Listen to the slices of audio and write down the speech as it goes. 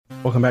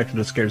Welcome back to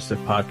the Scared Stiff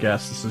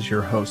Podcast. This is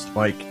your host,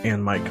 Mike,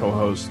 and my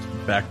co-host,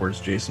 backwards,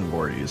 Jason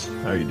Voorhees.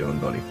 How are you doing,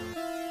 buddy?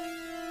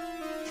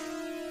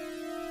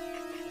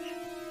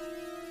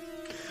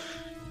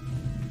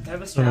 I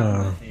have a strap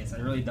on my face. I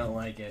really don't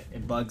like it.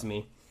 It bugs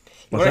me.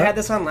 When I had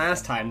this on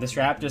last time, the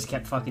strap just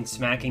kept fucking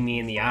smacking me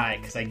in the eye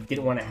because I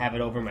didn't want to have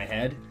it over my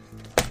head.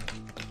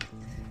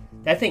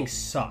 That thing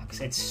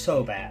sucks. It's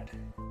so bad.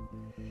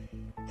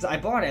 Because I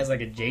bought it as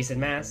like a Jason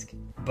mask,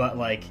 but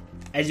like,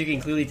 as you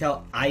can clearly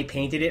tell, I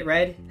painted it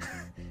red.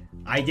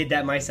 I did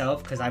that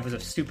myself because I was a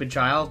stupid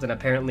child, and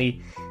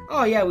apparently,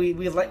 oh yeah,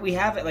 we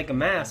have it like a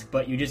mask,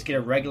 but you just get a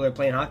regular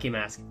plain hockey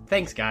mask.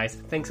 Thanks, guys.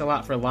 Thanks a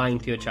lot for lying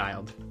to a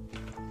child.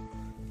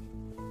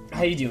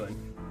 How you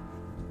doing?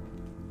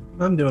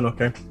 I'm doing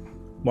okay.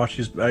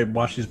 I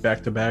watched these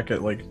back to back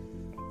at like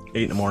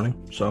 8 in the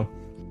morning. So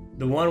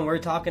the one we're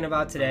talking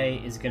about today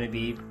is going to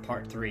be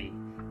part 3.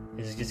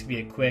 This is just going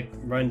to be a quick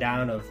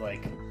rundown of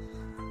like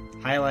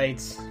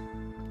highlights,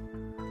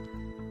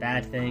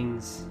 bad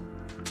things,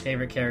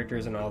 favorite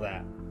characters, and all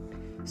that.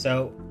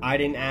 So I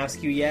didn't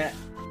ask you yet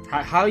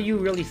how you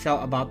really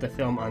felt about the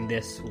film on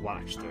this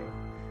watch through,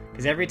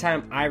 because every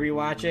time I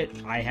rewatch it,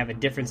 I have a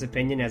different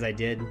opinion as I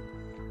did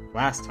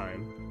last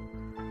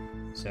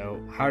time.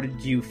 So how did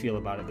you feel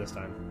about it this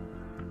time?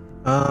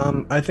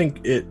 I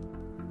think it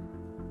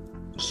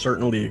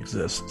certainly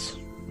exists.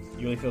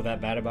 You really feel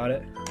that bad about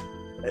it?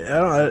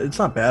 It's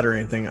not bad or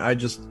anything.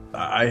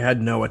 I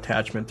had no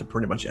attachment to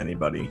pretty much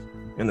anybody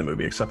in the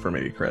movie except for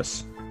maybe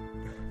Chris.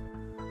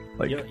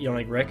 Like, you don't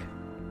like Rick?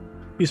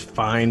 He's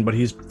fine, but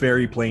he's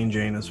very plain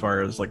Jane as far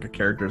as like a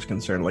character is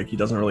concerned. Like, he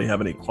doesn't really have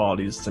any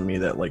qualities to me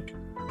that like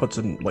puts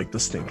him like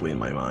distinctly in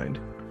my mind.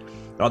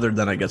 Other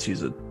than I guess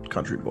he's a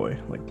country boy.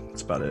 Like,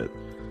 that's about it.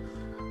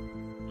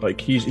 Like,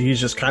 he's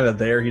just kind of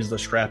there. He's the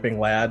strapping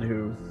lad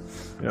who,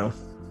 you know,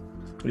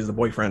 he's the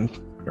boyfriend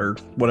or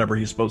whatever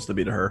he's supposed to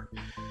be to her.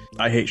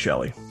 I hate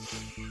Shelley.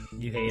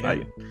 You hate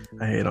him?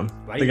 I hate him.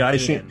 Why do you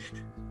hate him?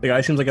 The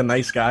guy seems like a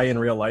nice guy in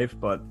real life,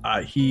 but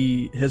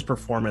his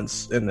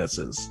performance in this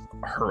is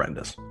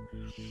horrendous.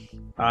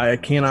 I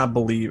cannot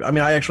believe. I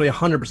mean, I actually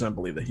 100%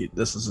 believe that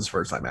this is his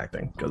first time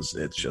acting, because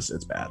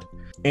it's bad.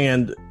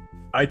 And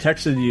I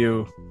texted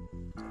you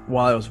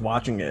while I was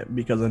watching it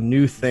because a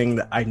new thing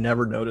that I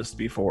never noticed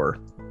before,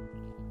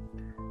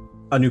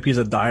 a new piece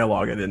of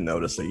dialogue I didn't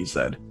notice that he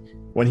said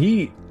when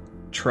he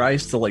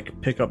tries to like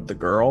pick up the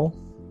girl.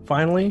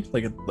 Finally,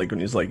 like when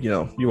he's like, you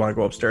know, you want to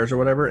go upstairs or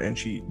whatever, and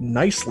she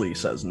nicely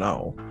says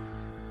no,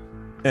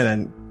 and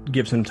then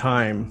gives him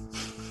time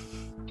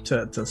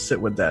to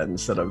sit with that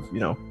instead of, you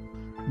know,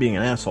 being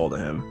an asshole to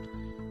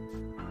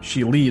him.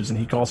 She leaves and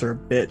he calls her a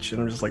bitch,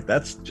 and I'm just like,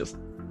 that's just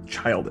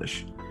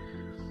childish.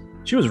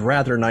 She was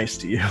rather nice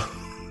to you.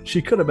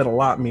 She could have been a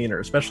lot meaner,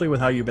 especially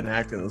with how you've been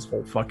acting this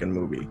whole fucking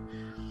movie,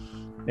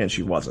 and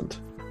she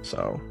wasn't.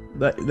 So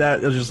that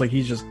is just like,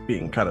 he's just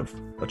being kind of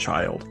a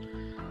child.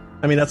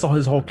 I mean, that's all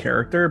his whole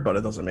character, but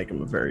it doesn't make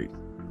him a very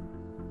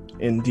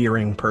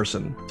endearing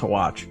person to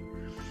watch.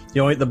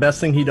 The best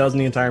thing he does in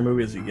the entire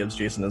movie is he gives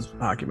Jason his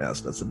hockey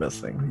mask. That's the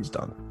best thing he's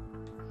done.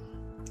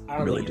 I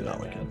really do not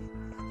like him.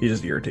 He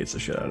just irritates the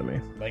shit out of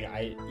me. Like,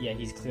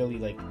 he's clearly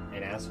like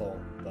an asshole,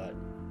 but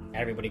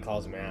everybody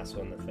calls him an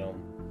asshole in the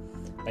film.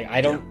 Like,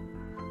 I don't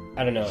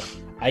know.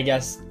 I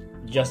guess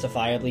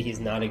justifiably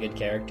he's not a good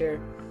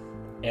character,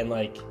 and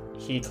like,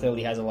 he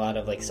clearly has a lot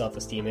of like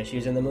self-esteem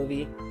issues in the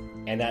movie.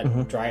 And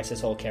that drives his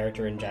whole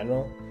character in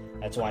general.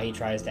 That's why he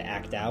tries to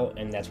act out,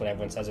 and that's what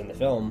everyone says in the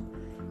film.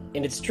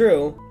 And it's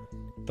true,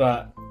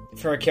 but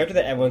for a character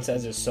that everyone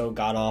says is so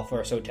god-awful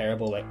or so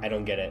terrible, like, I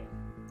don't get it.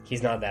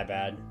 He's not that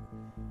bad.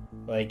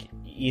 Like,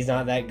 he's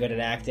not that good at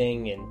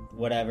acting and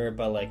whatever,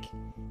 but, like,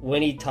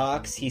 when he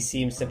talks, he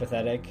seems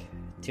sympathetic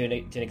to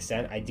an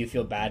extent. I do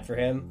feel bad for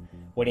him.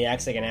 When he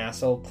acts like an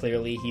asshole,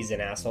 clearly he's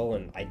an asshole,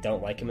 and I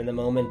don't like him in the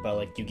moment, but,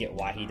 like, you get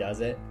why he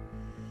does it.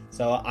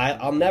 So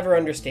I'll never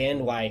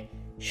understand why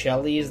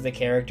Shelley is the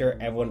character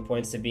everyone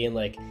points to being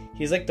like,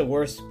 he's like the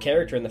worst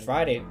character in the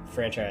Friday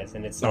franchise,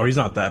 and it's like, oh, he's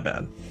not that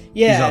bad.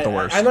 Yeah, he's not the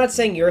worst. I'm not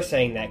saying you're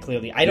saying that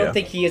clearly. I don't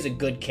think he is a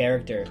good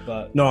character,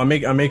 but no, I'm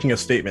making a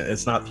statement.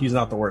 He's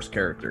not the worst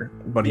character,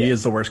 but he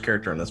is the worst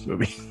character in this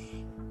movie.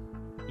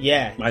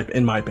 Yeah,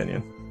 in my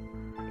opinion,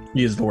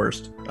 he is the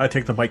worst. I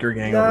take the biker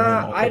gang over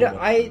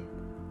him.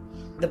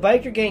 The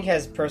biker gang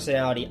has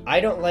personality. I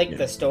don't like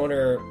the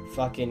stoner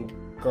fucking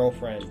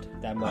girlfriend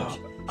that much.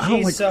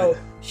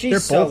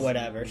 She's so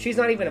whatever. She's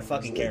not even a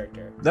fucking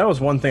character. That was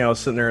one thing I was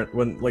sitting there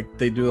when like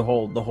they do the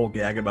whole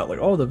gag about like,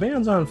 oh, the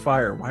van's on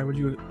fire. Why would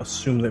you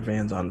assume the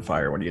van's on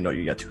fire when you know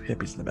you got 2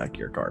 hippies in the back of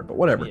your car? But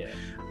whatever. Yeah.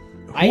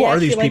 Who are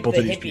these people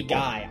to these people?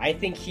 Guy. I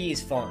think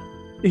he's fun.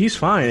 He's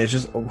fine. It's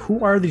just,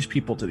 who are these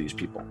people to these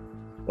people?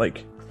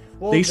 Like,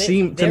 they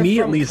seem, to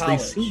me at least,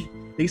 college.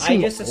 they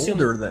seem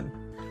older than,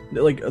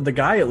 like, the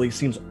guy at least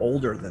seems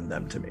older than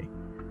them to me.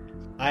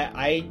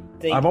 I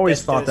think I've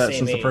always thought that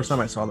since the first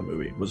time I saw the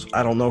movie was,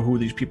 I don't know who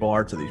these people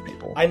are to these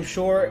people. I'm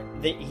sure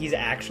that he's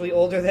actually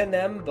older than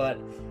them, but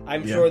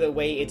I'm sure the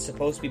way it's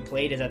supposed to be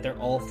played is that they're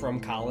all from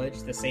college,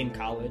 the same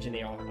college, and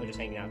they all are just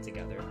hanging out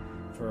together.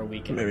 for a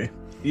weekend. Maybe.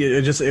 Yeah,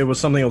 it was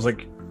something. I was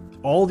like,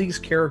 all these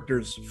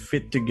characters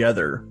fit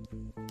together,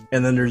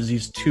 and then there's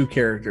these two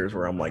characters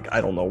where I'm like,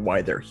 I don't know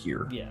why they're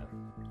here. Yeah.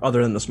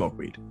 Other than the smoke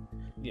weed.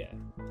 Yeah.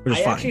 Which is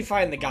I fine. actually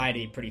find the guy to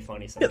be pretty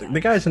funny sometimes.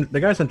 Yeah, the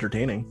guy's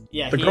entertaining.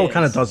 Yeah, the girl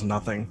kind of does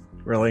nothing,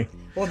 really.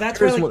 Well, that's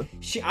There's why one-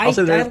 I I'll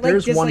say like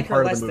there's one dislike her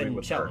part of less the movie than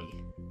with her. Shelly.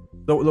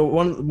 The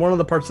one of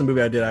the parts of the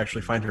movie I did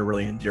actually find her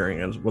really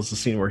endearing was the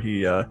scene where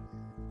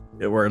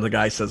where the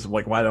guy says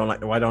like, why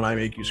don't I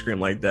make you scream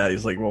like that?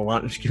 He's like, well, why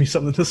don't you give me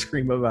something to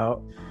scream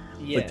about?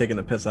 Yeah. Like taking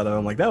the piss out of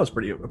him. Like that was a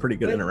pretty good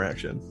But-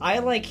 interaction. I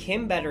like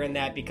him better in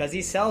that because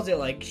he sells it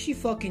like she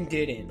fucking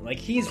didn't. Like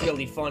he's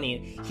really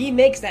funny. He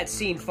makes that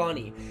scene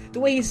funny.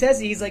 The way he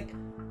says it, he's like,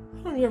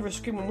 "I don't ever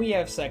scream when we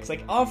have sex."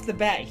 Like off the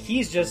bat,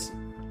 he's just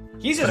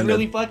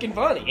really fucking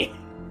funny.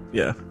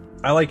 Yeah,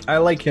 I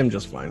like him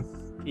just fine.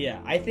 Yeah,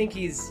 I think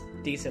he's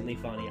decently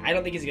funny. I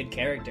don't think he's a good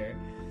character.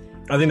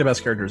 I think the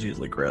best character is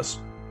usually Chris.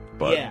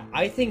 But Yeah,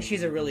 I think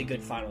she's a really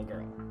good final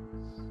girl.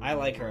 I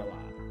like her a lot.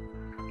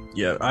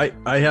 yeah,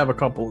 I have a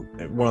couple,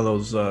 one of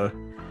those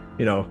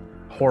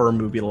horror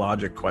movie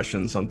logic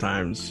questions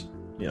sometimes.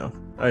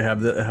 I'll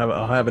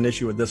have an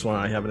issue with this one,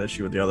 I have an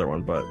issue with the other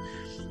one, but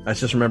I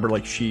just remember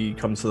like she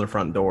comes to the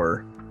front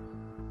door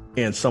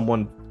and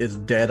someone is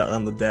dead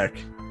on the deck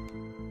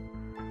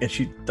and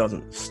she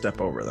doesn't step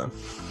over them.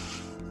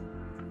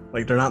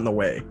 Like they're not in the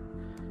way.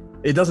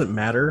 It doesn't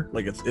matter,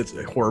 like it's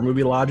a horror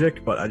movie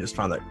logic, but I just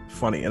found that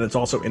funny. And it's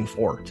also in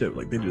 4 too,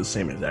 like they do the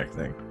same exact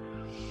thing.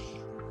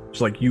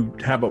 It's like you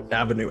have an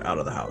avenue out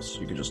of the house,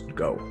 you can just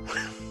go.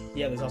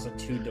 Yeah, there's also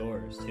 2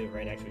 doors too,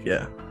 right next to each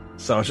Yeah.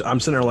 So I'm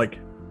sitting there like,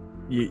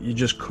 you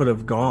just could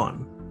have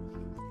gone.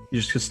 You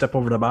just could step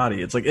over the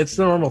body. It's like, it's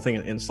the normal thing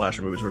in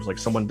slasher movies where it's like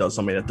someone does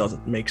something that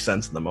doesn't make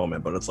sense in the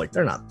moment, but it's like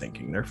they're not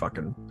thinking. They're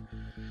fucking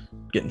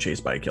getting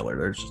chased by a killer.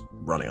 They're just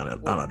running on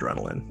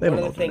adrenaline. They don't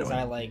One know of what the they're things doing.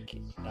 I like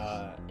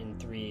in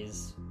 3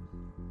 is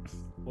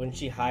when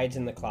she hides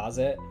in the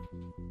closet,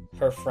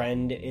 her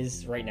friend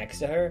is right next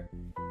to her,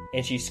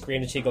 and she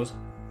screams and she goes,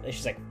 and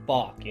she's like,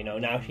 fuck,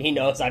 now he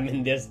knows I'm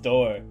in this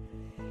door.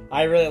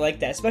 I really like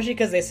that, especially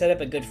because they set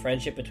up a good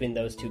friendship between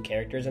those 2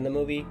 characters in the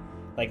movie.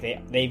 Like,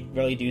 they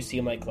really do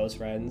seem like close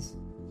friends.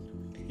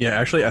 Yeah,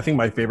 actually, I think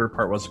my favorite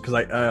part was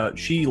because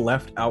she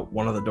left out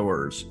one of the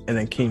doors and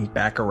then came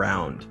back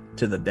around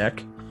to the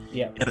deck.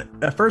 Yeah. And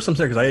at first, I'm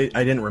sorry because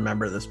I didn't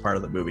remember this part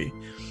of the movie.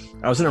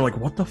 I was in there like,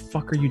 what the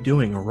fuck are you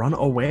doing? Run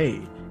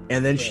away!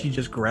 And then she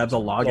just grabs a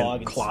log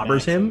and clobbers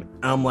smacks him.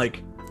 And I'm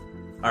like,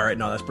 all right,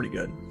 no, that's pretty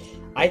good.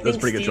 I That's a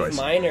think pretty good Steve choice.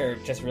 Miner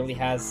just really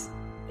has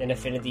an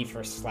affinity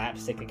for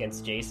slapstick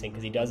against Jason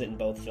because he does it in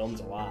both films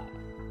a lot.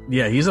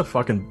 Yeah,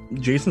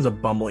 Jason's a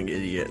bumbling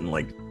idiot in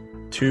like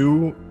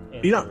 2.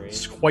 In He's not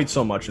 3. quite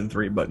so much in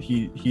 3, but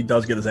he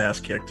does get his ass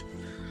kicked.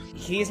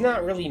 He's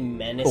not really little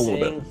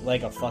menacing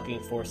like a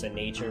fucking force of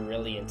nature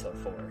really until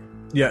 4.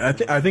 Yeah,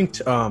 I think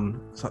it's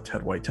not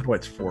Ted White. Ted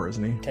White's 4,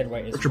 isn't he? Ted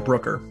White is Richard 4.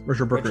 Brooker.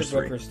 Richard Brooker's 3.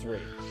 Brooker's 3.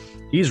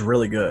 He's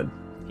really good.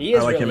 He is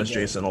I like really him as good.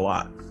 Jason a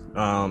lot.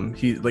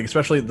 He like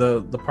especially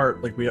the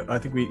part like you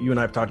and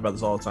I have talked about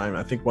this all the time.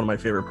 I think one of my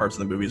favorite parts of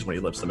the movie is when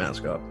he lifts the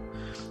mask up.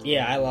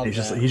 Yeah, I love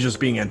that. He's just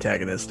being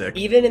antagonistic.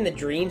 Even in the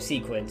dream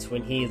sequence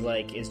when he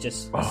like is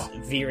just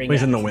veering when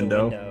he's out in the through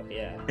window.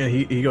 Yeah. And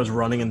he goes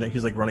running and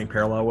he's like running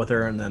parallel with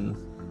her and then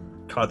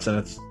cuts and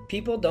it's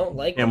People don't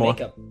like the Pamela.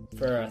 makeup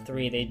for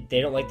 3. They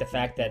don't like the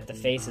fact that the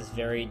face is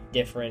very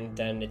different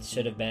than it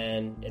should have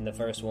been in the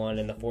first one,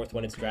 and the 4th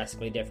one it's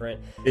drastically different.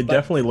 it But-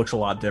 definitely looks a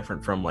lot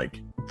different from like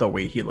the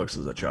way he looks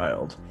as a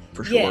child,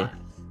 for sure. Yeah,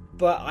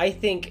 but I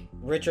think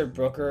Richard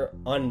Brooker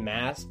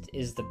unmasked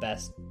is the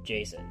best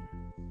Jason.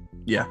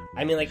 Yeah.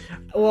 I mean,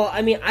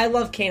 I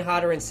love Kane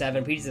Hodder in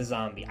 7, but he's a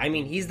zombie. I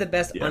mean, he's the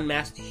best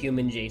unmasked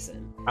human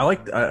Jason. I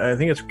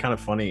think it's kind of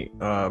funny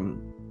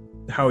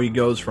how he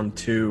goes from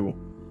 2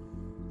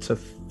 to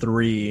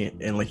 3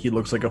 and like he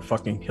looks like a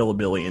fucking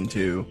hillbilly in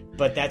 2.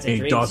 But that's a And he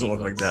dream doesn't look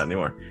sequence. like that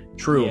anymore.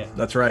 True. Yeah.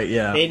 That's right.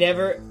 Yeah. They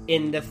never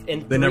in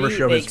They never 3,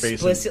 show they his face in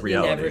explicitly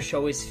reality. never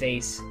show his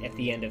face at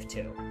the end of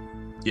 2.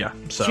 Yeah.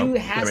 So 2 that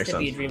has makes to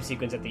be a sense. dream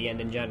sequence at the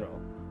end in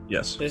general.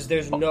 Yes.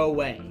 There's no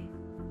way.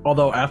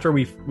 Although after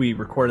we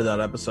recorded that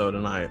episode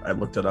and I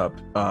looked it up,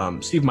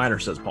 Steve Miner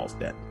says Paul's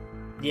dead.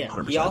 Yeah,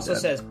 100% he also dead.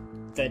 says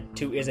that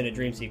 2 isn't a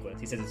dream sequence.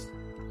 He says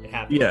it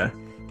happened. Yeah.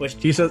 Which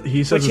He says which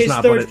it's his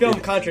not. third but film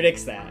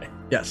contradicts that.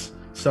 yes.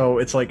 So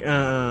it's like, is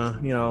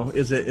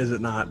it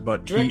not?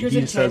 But Director's he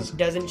intent says,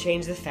 doesn't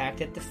change the fact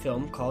that the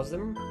film calls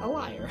them a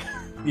liar.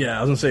 yeah,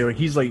 I was gonna say like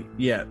he's like,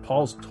 yeah,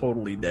 Paul's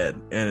totally dead,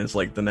 and it's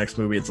like the next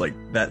movie, it's like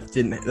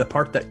the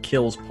part that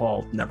kills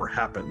Paul never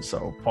happened,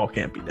 so Paul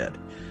can't be dead.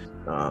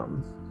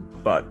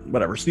 But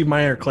whatever. Steve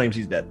Miner claims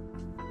he's dead.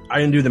 I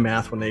didn't do the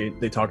math when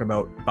they talk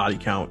about body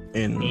count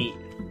in 8.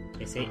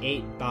 They say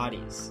 8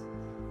 bodies,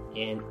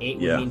 and 8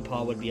 would Yeah. mean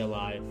Paul would be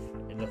alive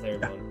in the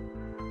third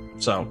one.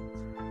 so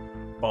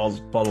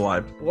Paul's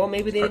alive. Well,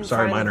 maybe they didn't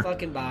Sorry, find Miner. the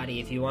fucking body.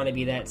 If you want to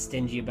be that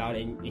stingy about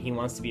it and he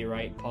wants to be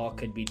right, Paul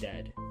could be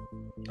dead.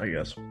 I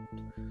guess.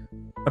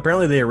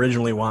 Apparently, they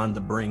originally wanted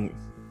to bring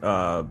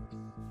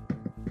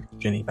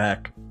Ginny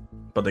back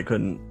but they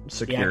couldn't The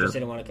secure. actress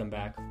didn't want to come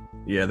back.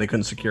 Yeah, they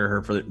couldn't secure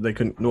her for. They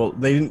couldn't. Well,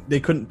 they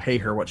couldn't pay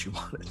her what she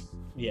wanted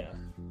Yeah.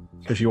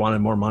 because she wanted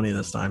more money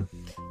this time.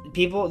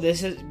 People,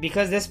 this is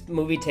because this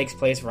movie takes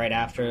place right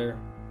after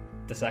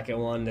the second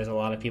one. There's a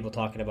lot of people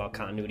talking about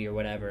continuity or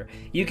whatever.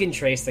 You can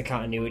trace the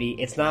continuity.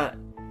 It's not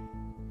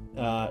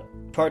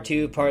part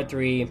 2, part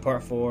 3, and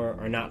part 4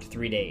 are not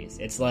 3 days.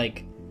 It's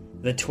like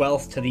the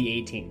 12th to the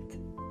 18th.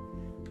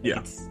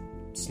 Yeah,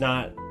 It's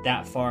not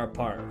that far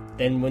apart.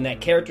 Then when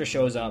that character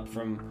shows up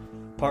from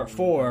part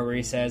 4 where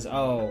he says,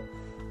 "Oh,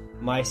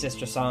 my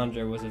sister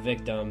Sandra was a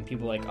victim,"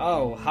 people are like,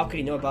 "Oh, how could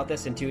he know about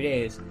this in 2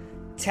 days?"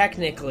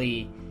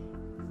 Technically,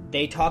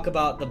 they talk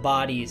about the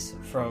bodies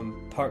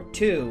from part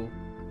 2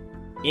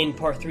 in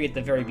part 3 at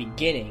the very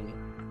beginning,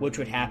 which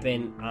would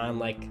happen on,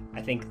 like,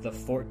 I think the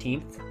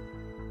 14th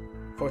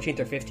or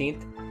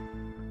 15th,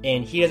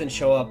 and he doesn't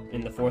show up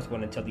in the fourth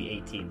one until the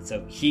 18th,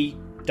 so he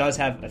does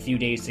have a few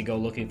days to go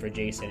looking for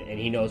Jason, and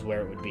he knows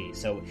where it would be,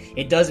 so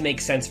it does make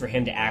sense for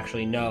him to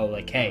actually know,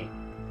 like, hey,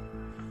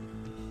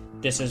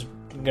 this is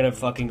gonna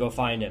fucking go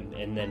find him,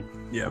 and then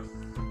yeah.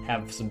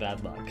 have some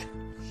bad luck.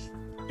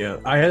 Yeah,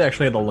 I had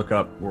actually had to look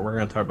up. We're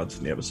going to talk about this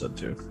in the episode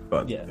too,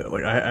 but Yeah.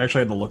 like I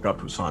actually had to look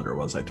up who Sandra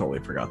was. I totally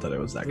forgot that it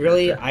was that.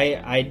 Really,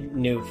 character. I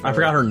knew. I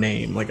forgot her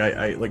name. Like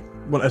I like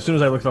when as soon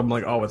as I looked up, I'm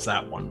like, oh, it's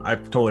that one. I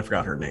totally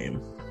forgot her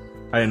name.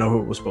 I didn't know who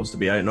it was supposed to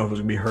be. I didn't know if it was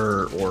gonna be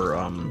her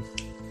or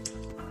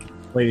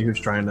lady who's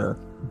trying to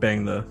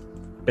bang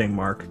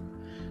Mark.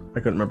 I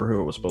couldn't remember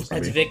who it was supposed to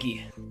That's be.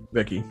 Vicky.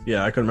 Vicky.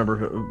 Yeah, I couldn't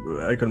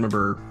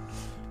remember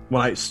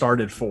when I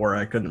started 4.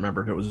 I couldn't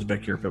remember if it was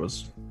Vicky or if it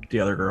was the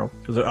other girl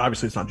because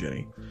obviously it's not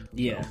Jenny.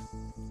 Yeah.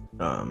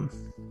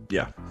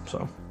 Yeah.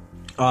 So,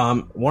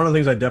 one of the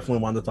things I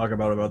definitely wanted to talk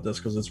about this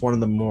because it's one of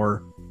the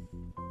more,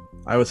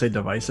 I would say,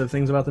 divisive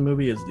things about the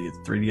movie is the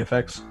 3D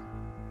effects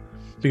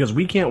because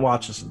we can't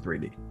watch this in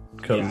 3D.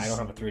 Yeah, I don't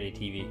have a 3D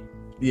TV.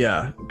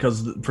 Yeah,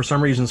 because for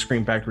some reason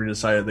Scream Factory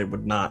decided they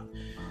would not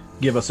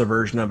give us a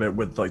version of it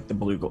with like the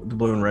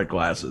blue and red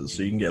glasses,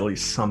 so you can get at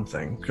least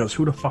something. Because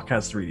who the fuck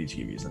has 3D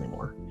TVs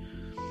anymore?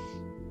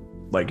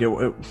 Like,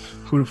 who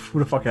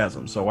the fuck has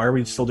them? So why are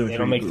we still doing? They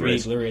don't make 3D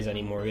Blu-rays? Blu-rays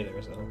anymore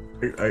either.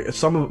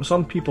 So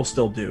Some people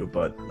still do,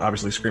 but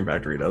obviously Scream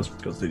Factory does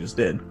because they just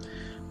did.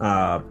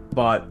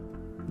 But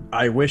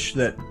I wish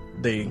that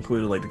they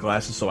included like the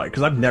glasses, so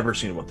because I've never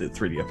seen what the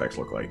 3D effects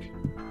look like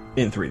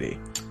in 3D.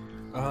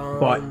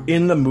 But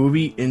in the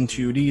movie in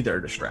 2D,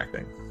 they're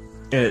distracting.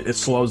 It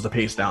slows the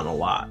pace down a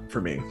lot for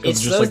me.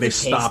 It's just like they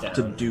stop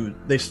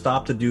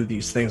to do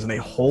these things and they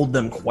hold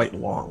them quite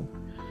long.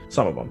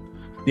 Some of them,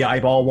 the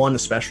eyeball one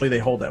especially, they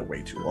hold that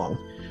way too long.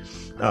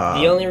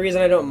 The only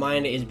reason I don't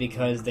mind it is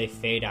because they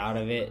fade out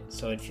of it,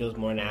 so it feels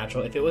more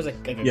natural. If it was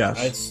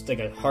it's like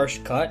a harsh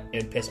cut,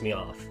 it'd piss me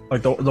off.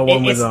 Like the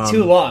one with it's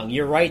too long.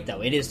 You're right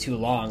though. It is too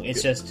long.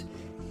 It's just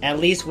at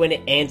least when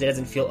it ends, it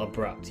doesn't feel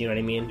abrupt. You know what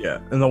I mean?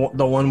 Yeah, and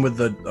the one with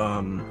the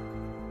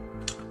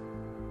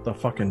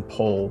fucking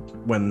pole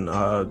when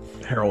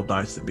Harold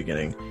dies at the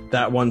beginning.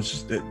 That one's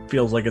just, it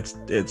feels like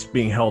it's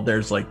being held.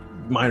 There's like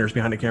minors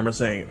behind the camera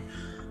saying,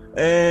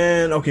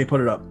 "And okay, put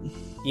it up."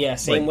 Yeah,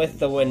 same with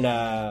the when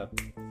the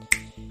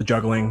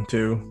juggling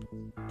too.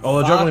 Oh,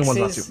 the juggling one's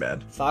not too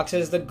bad. Fox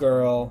is the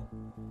girl,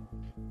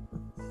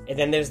 and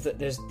then there's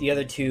the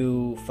other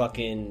two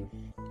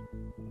fucking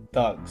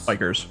thugs.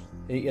 Bikers.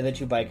 The other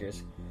two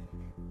bikers.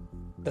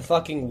 The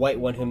fucking white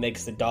one who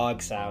makes the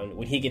dog sound,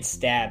 when he gets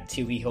stabbed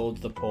too, he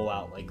holds the pole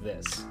out like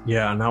this.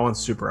 Yeah, and that one's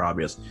super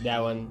obvious.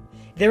 That one,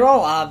 they're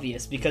all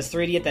obvious because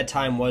 3D at that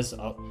time was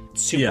a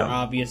super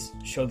obvious.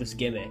 Show this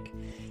gimmick.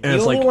 And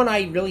the only one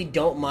I really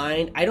don't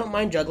mind, I don't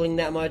mind juggling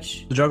that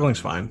much. The juggling's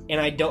fine, and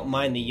I don't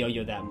mind the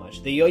yo-yo that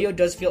much. The yo-yo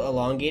does feel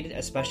elongated,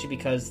 especially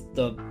because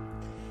the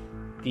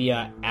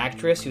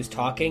actress who's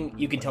talking,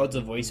 you can tell it's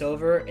a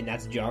voiceover, and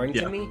that's jarring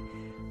to me.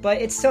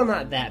 But it's still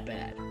not that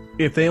bad.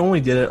 If they only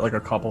did it like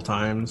a couple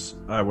times,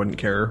 I wouldn't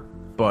care.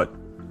 But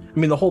I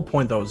mean, the whole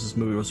point though is this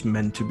movie was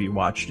meant to be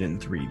watched in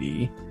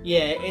 3D. Yeah,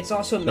 it's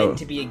also meant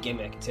to be a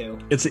gimmick too.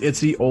 It's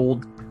the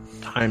old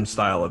time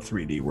style of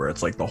 3D where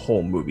it's like the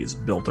whole movie is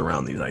built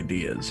around these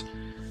ideas,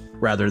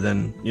 rather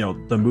than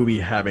the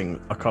movie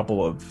having a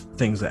couple of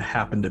things that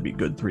happen to be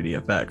good 3D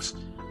effects.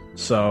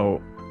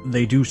 So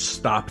they do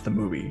stop the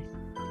movie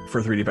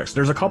for 3D effects.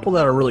 There's a couple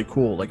that are really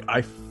cool. Like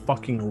I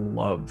fucking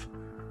love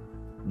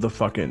the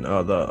fucking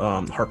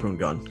harpoon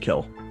gun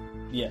kill.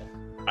 Yeah,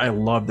 I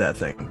love that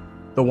thing.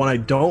 The one I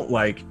don't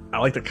like, I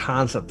like the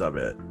concept of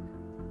it.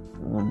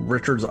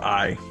 Richard's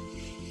eye.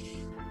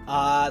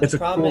 It's a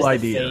cool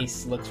idea. The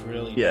face looks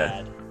really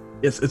bad.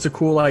 It's a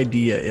cool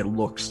idea. It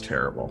looks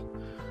terrible,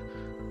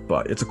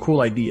 but it's a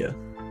cool idea.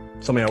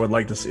 Something I would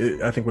like to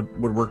see. I think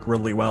would work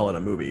really well in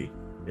a movie.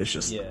 It's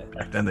just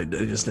back then they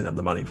just didn't have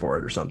the money for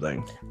it or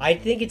something. I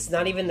think it's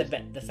not even the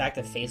fact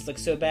that face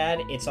looks so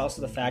bad. It's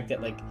also the fact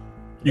that like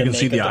you can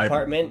see the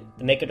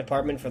makeup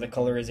department for the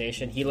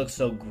colorization. He looks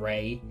so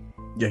gray.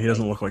 Yeah, he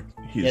doesn't look like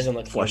he's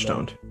flesh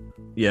toned.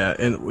 Yeah,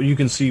 and you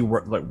can see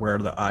where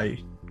the eye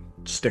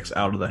sticks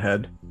out of the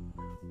head.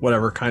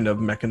 Whatever kind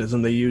of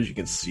mechanism they use, you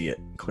can see it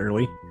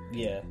clearly.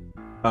 Yeah.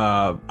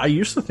 I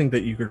used to think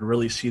that you could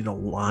really see the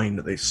line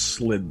that they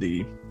slid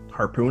the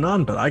harpoon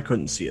on, but I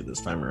couldn't see it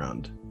this time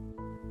around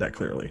that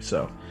clearly.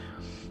 So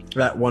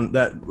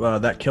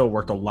that kill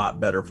worked a lot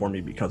better for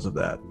me because of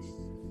that.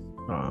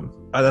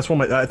 That's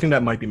I think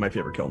that might be my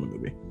favorite kill in the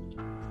movie.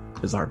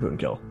 Is the harpoon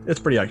kill. It's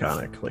pretty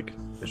iconic. Like,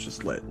 it's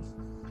just lit.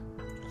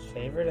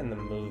 Favorite in the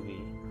movie.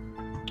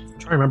 I'm trying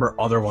to remember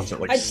other ones that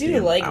like. I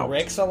do like out.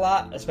 Rick's a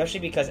lot, especially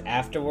because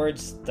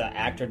afterwards the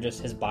actor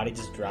his body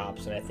just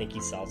drops, and I think he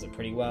sells it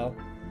pretty well.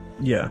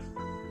 Yeah.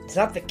 It's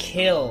not the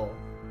kill.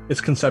 It's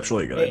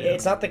conceptually a good idea.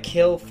 It's not the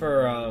kill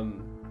for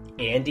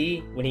Andy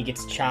when he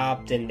gets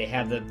chopped and they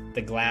have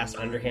the glass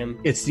under him.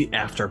 It's the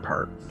after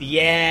part.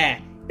 Yeah.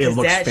 It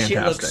looks that fantastic.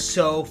 Shit looks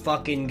so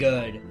fucking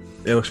good.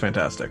 It looks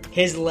fantastic.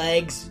 His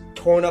legs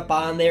torn up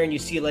on there, and you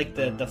see like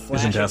the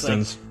flash. His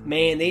intestines. Like,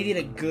 man, they did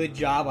a good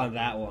job on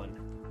that one.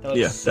 That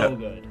looks so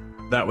good.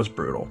 That was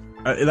brutal.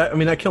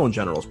 That kill in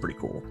general is pretty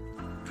cool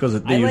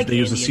because they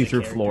use a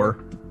see-through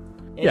floor.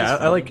 Andy's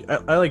I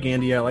like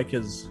Andy. I like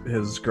his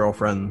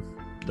girlfriend,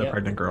 the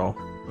pregnant girl.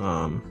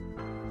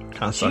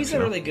 Kind of sucks. She's a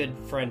really good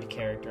friend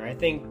character. I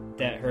think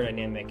that her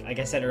dynamic, like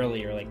I said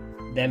earlier, like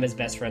them as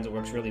best friends, it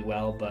works really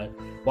well. But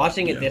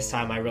watching it this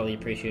time, I really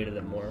appreciated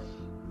it more.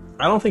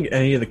 I don't think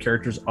any of the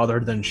characters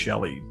other than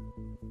Shelly,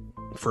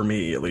 for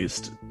me at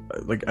least,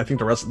 like I think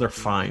the rest they're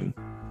fine.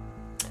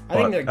 I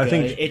think they're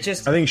good.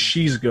 I think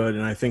she's good,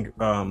 and I think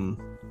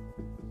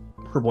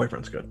her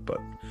boyfriend's good. But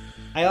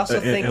I also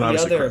think the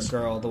other Chris.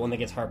 girl, the one that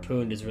gets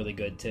harpooned, is really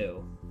good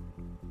too.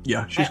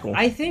 Yeah, she's cool.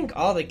 I think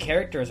all the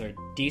characters are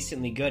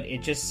decently good.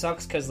 It just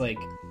sucks because, like,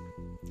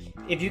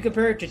 if you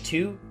compare it to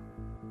 2,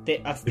 they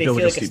feel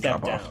like a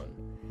step down.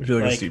 I feel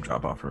like a steep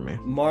drop off for me.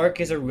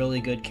 Mark is a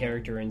really good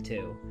character in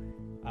 2.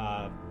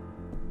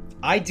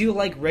 I do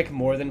like Rick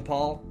more than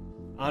Paul,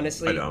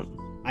 honestly.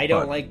 I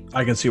don't like...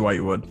 I can see why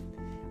you would.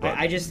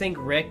 I just think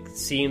Rick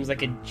seems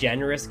like a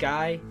generous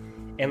guy,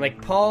 and,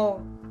 like,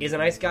 Paul is a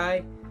nice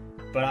guy,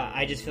 but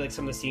I just feel like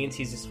some of the scenes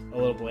he's just a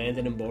little bland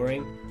and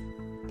boring.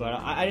 But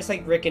I just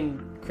like Rick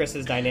and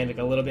Chris's dynamic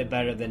a little bit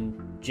better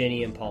than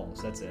Ginny and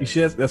Paul's. That's it. You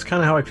see, that's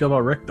kind of how I feel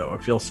about Rick, though. I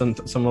feel some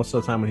most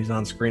of the time when he's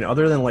on screen,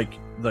 other than like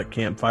the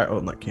campfire,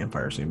 not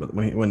campfire scene, but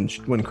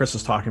when Chris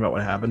is talking about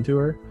what happened to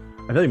her,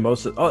 I feel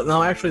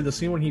like actually the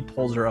scene when he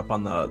pulls her up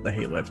on the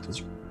hay lift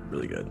is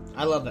really good.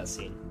 I love that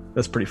scene.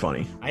 That's pretty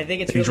funny. I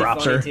think it's really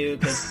funny too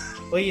because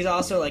he's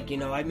also like,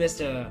 I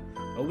missed a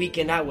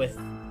weekend out with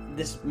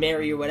this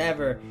Mary or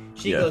whatever.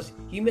 She goes,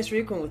 you missed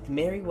weekend with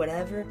Mary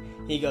whatever?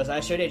 He goes, I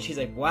sure did. She's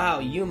like, wow,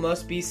 you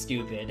must be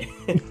stupid.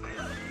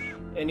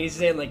 And he's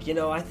saying like,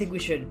 I think we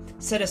should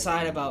set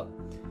aside about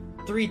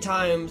 3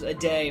 times a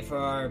day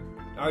for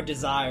our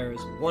desires.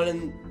 One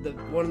in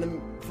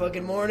the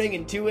fucking morning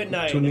and 2 at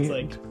night. And it's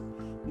like,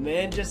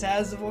 man just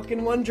has a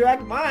fucking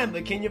one-track mind,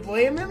 but can you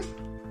blame him?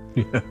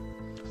 Yeah.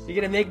 You're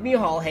gonna make me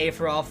haul hay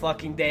for all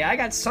fucking day. I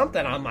got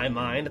something on my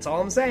mind. That's all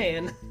I'm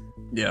saying.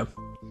 Yeah.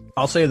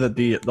 I'll say that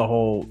the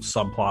whole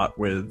subplot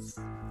with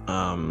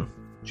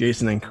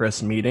Jason and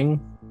Chris meeting,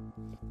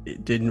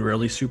 it didn't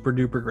really super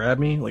duper grab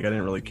me. Like I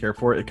didn't really care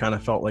for it. It kind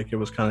of felt like it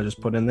was kind of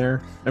just put in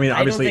there. I mean,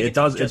 obviously it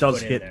does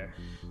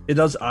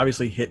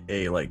obviously hit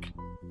a like.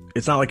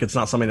 It's not like it's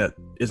not something that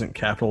isn't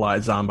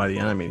capitalized on by the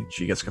end. I mean,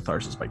 she gets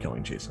catharsis by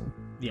killing Jason.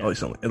 Yeah.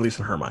 At least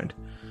in her mind.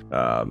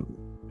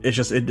 It's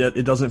just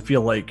it doesn't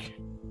feel like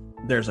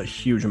there's a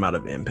huge amount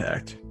of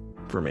impact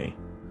for me.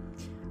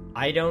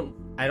 I don't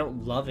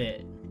love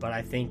it, but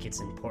I think it's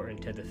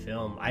important to the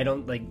film. I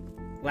don't like.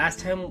 Last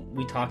time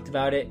we talked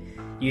about it,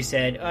 you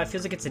said, it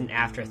feels like it's an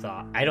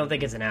afterthought. I don't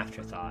think it's an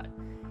afterthought.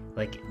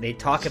 Like, they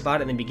talk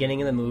about it in the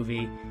beginning of the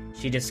movie.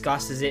 She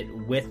discusses it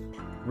with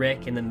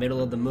Rick in the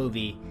middle of the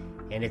movie,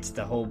 and it's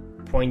the whole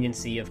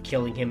poignancy of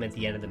killing him at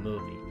the end of the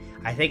movie.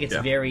 I think it's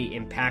very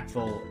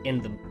impactful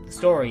in the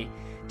story.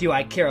 Do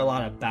I care a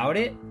lot about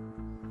it?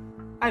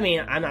 I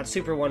mean, I'm not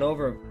super won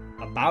over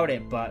about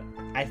it, but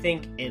I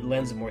think it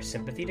lends more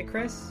sympathy to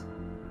Chris.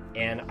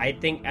 And I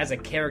think as a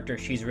character,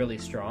 she's really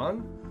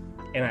strong.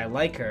 And I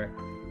like her,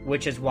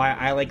 which is why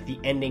I like the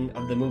ending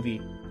of the movie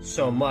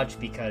so much,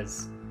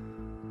 because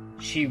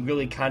she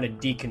really kind of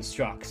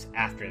deconstructs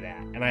after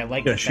that. And I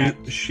like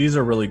she's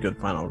a really good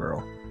final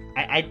girl.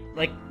 I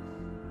like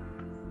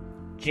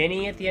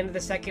Ginny at the end of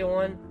the second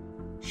one.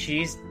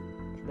 She's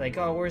like,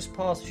 oh, where's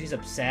Paul? So she's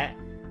upset.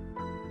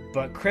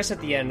 But Chris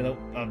at the end of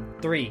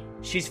 3,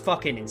 she's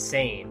fucking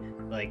insane.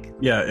 Like,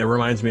 yeah, it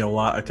reminds me a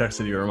lot. I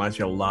texted you. It reminds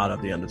me a lot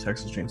of the end of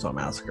Texas Chainsaw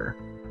Massacre.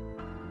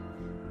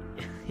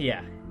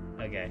 Yeah.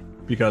 Okay.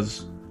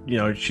 Because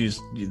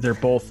they've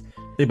both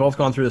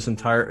gone through this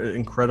entire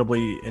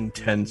incredibly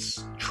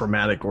intense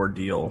traumatic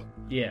ordeal.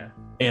 Yeah.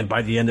 And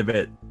by the end of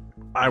it,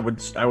 I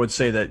would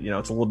say that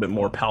it's a little bit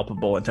more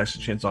palpable in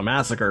Texas Chainsaw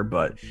Massacre,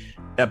 but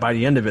by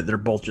the end of it, they're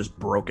both just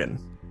broken.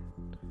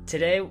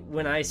 Today,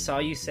 when I saw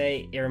you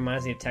say it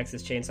reminds me of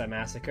Texas Chainsaw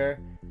Massacre,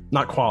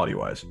 not quality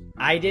wise,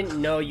 I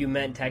didn't know you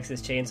meant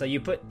Texas Chainsaw. You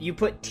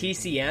put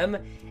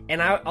TCM,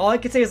 and all I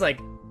could say is like,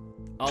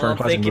 all I'm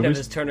thinking of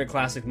is Turner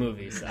Classic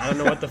Movies. I don't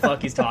know what the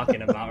fuck he's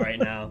talking about right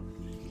now.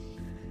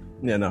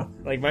 Yeah, no.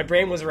 Like, my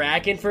brain was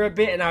racking for a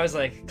bit, and I was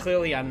like,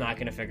 clearly I'm not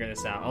going to figure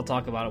this out. I'll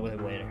talk about it with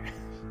him later.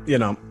 You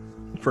know,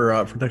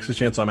 for Texas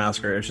Chainsaw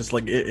Massacre, it's just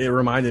like it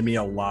reminded me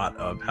a lot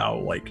of how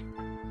like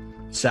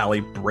Sally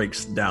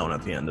breaks down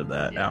at the end of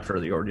that after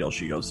the ordeal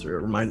she goes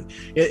through.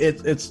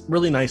 It's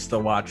really nice to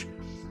watch.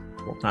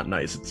 Well, not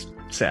nice. It's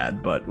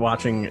sad, but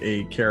watching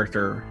a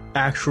character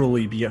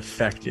actually be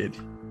affected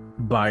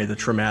by the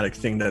traumatic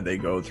thing that they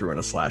go through in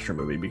a slasher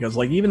movie, because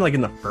like even like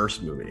in the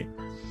first movie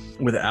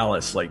with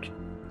Alice, like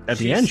at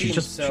the end she's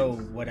just so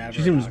whatever.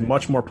 She seems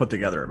much more put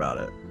together about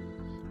it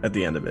at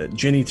the end of it.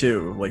 Ginny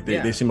too, like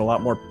they seem a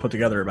lot more put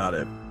together about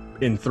it.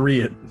 In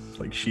 3,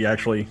 like she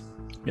actually,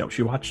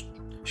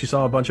 she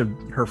saw a bunch of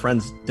her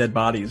friends' dead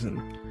bodies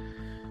and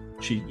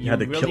she had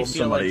to kill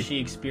somebody. Like she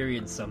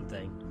experienced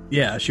something.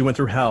 Yeah, she went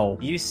through hell.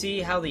 You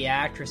see how the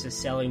actress is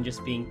selling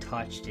just being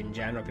touched in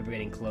general, people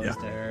getting close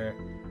to her.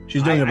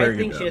 She's doing a very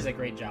good job. I think she does a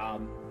great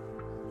job.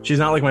 She's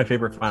not like my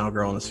favorite final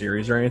girl in the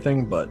series or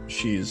anything, but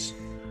she's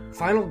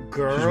Final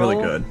Girl. She's really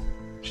good.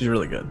 She's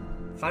really good.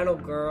 Final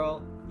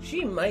Girl.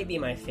 She might be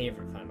my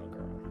favorite Final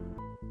Girl.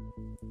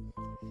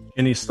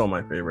 Ginny's still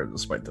my favorite,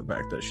 despite the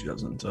fact that she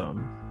doesn't.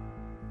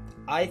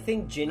 I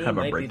think Ginny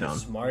might be the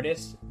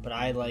smartest, but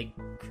I like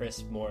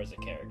Chris more as a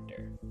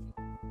character.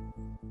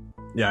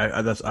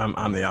 Yeah,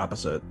 I'm the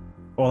opposite.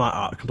 Well,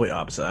 not complete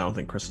opposite. I don't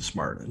think Chris is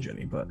smarter than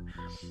Ginny, but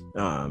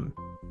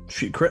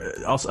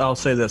I'll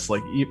say this: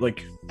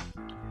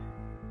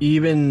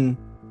 even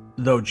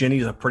though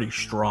Ginny's a pretty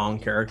strong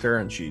character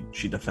and she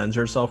defends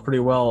herself pretty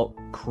well,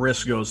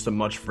 Chris goes to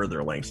much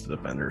further lengths to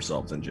defend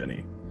herself than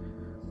Ginny.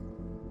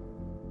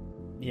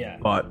 Yeah,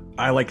 but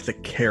I like the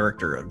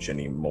character of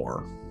Ginny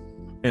more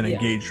and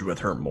engaged with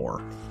her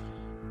more.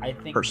 I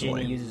think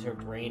personally. Ginny uses her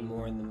brain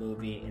more in the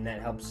movie, and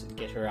that helps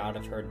get her out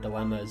of her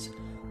dilemmas.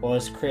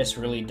 Whereas Chris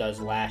really does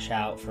lash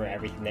out for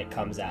everything that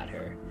comes at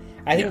her.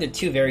 I think they're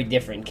two very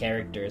different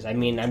characters. I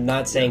mean, I'm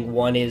not saying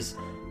one is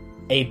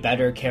a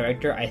better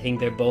character. I think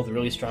they're both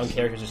really strong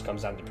characters. It just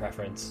comes down to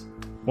preference.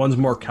 One's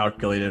more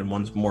calculated, and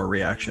one's more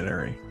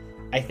reactionary.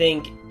 I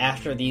think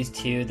after these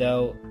two,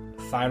 though,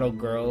 Final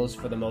Girls,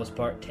 for the most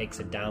part, takes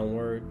a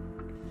downward.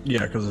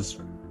 Yeah, because it's...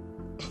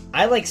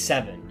 I like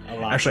 7 a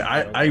lot. Actually,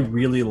 I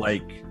really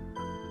like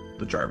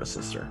the Jarvis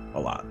sister a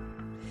lot.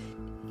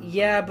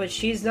 Yeah, but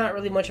she's not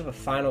really much of a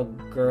final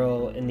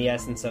girl in the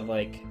essence of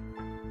like...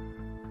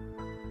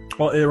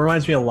 Well, it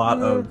reminds me a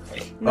lot of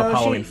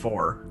Halloween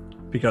 4,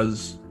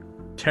 because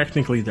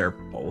technically they're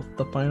both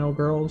the final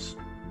girls.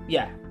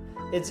 Yeah.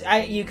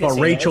 You could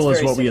say Rachel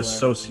is what similar. We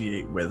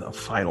associate with a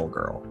final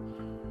girl.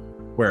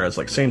 Whereas,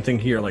 like, same thing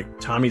here, like,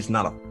 Tommy's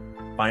not a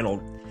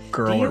final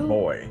girl or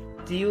boy.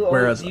 Do you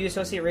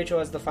associate Rachel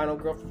as the final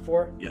girl for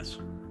 4? Yes.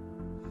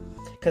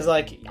 Because,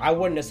 like, I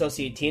wouldn't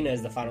associate Tina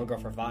as the final girl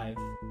for 5.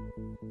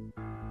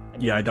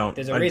 I don't.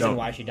 There's a reason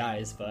why she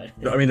dies, but...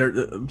 I mean,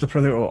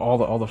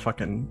 all the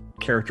fucking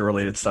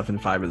character-related stuff in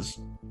 5 is...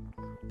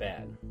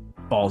 bad.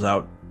 Balls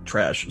out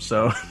trash,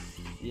 so...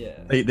 Yeah.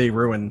 They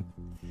ruin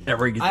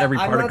every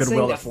part of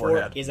goodwill that 4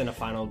 had. Isn't a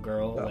final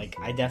girl. No. Like,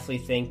 I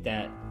definitely think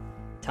that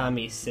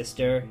Tommy's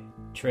sister,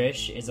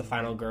 Trish, is a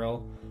final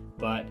girl,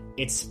 but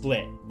it's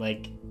split.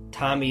 Like,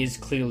 Tommy is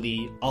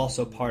clearly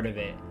also part of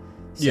it.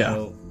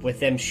 So with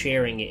them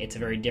sharing it, it's a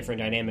very different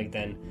dynamic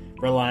than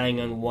relying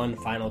on one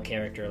final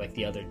character like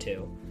the other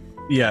two.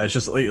 Yeah, it's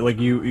just like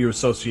you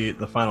associate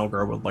the final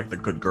girl with like the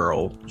good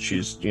girl.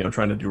 She's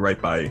trying to do right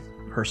by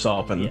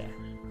herself and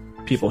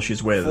people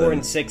she's with. 4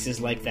 and 6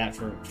 is like that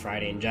for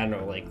Friday in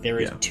general. Like there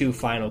is 2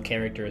 final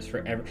characters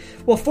for every.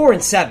 Well, 4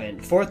 and 7,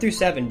 4 through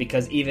 7,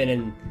 because even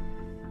in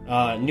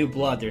New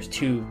Blood, there's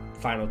 2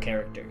 final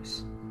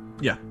characters.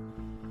 Yeah.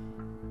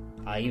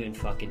 Even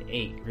fucking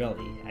 8,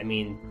 really. I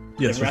mean,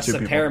 yes, the rest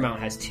of Paramount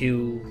has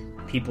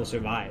 2 people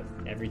survive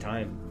every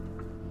time.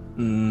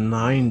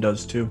 9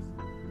 does too.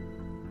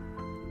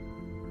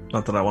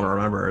 Not that I want to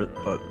remember it,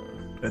 but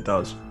it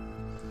does.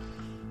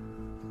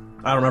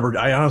 I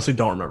honestly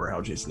don't remember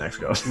how Jason X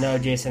goes. No,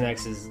 Jason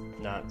X is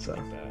not like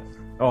that.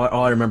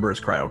 All I remember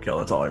is Cryo Kill.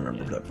 That's all I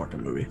remember of that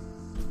fucking movie.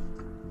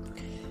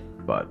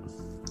 But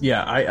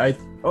yeah,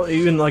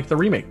 even like the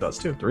remake does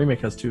too. The remake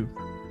has 2.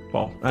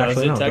 Well,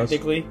 actually, no,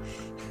 technically.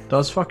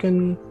 Does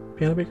fucking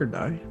Hannah Baker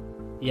die?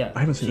 Yeah,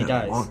 I haven't seen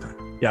that in a long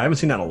time. Yeah, I haven't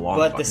seen that in a long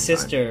time. But the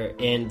sister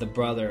and the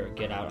brother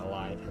get out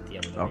alive at the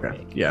end of the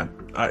remake. Yeah.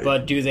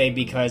 But do they,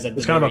 because at the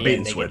it's kind of a bait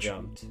and they switch. Get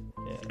jumped?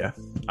 Yeah.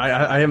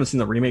 I haven't seen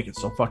the remake.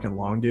 It's so fucking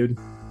long, dude.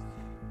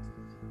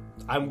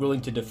 I'm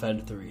willing to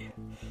defend 3.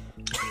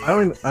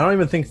 I don't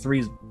even think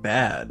 3's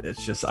bad.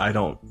 It's just I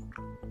don't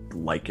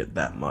like it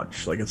that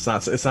much. Like it's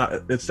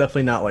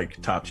definitely not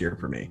like top tier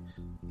for me.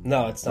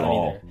 No, it's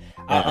not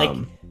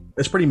either.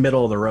 It's pretty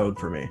middle of the road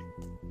for me.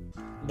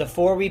 The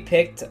 4 we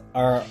picked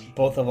are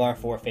both of our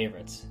 4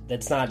 favorites.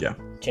 That's not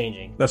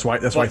changing. That's why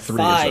 3 is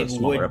a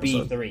smaller would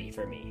episode. be 3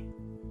 for me.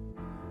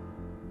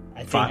 I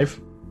think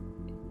 5?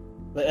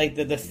 Like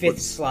the 5th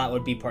slot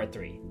would be part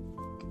 3.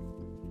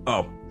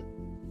 Oh.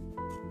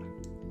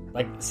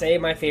 Like, say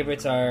my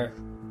favorites are,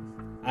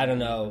 I don't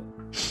know,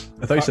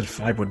 I thought you said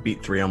 5 would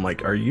beat 3. I'm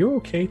like, are you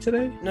okay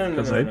today? No, no,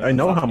 Because no, no, I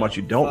know fuck how no. much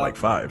you don't Fuck like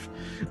 5.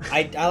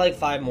 I like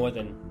 5 more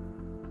than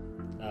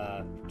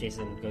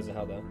Jason Goes to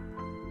Hell, though.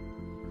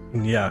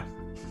 Yeah.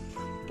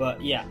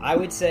 But yeah, I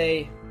would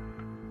say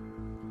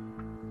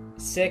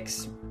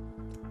 6.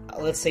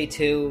 Let's say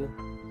 2,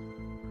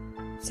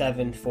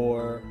 7,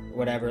 4,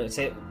 whatever.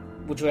 Say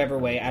whichever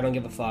way. I don't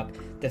give a fuck.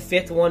 The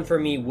 5th one for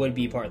me would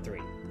be part 3.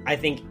 I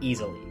think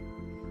easily.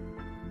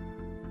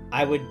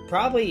 I would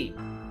probably.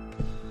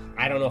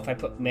 I don't know if I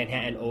put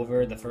Manhattan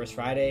over the first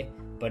Friday,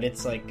 but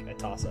it's like a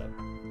toss-up.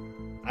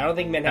 I don't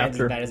think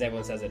Manhattan's as bad as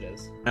everyone says it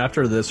is.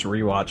 After this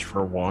rewatch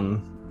for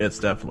 1, it's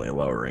definitely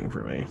lowering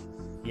for me.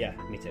 Yeah,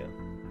 me too.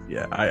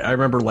 Yeah, I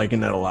remember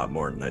liking that a lot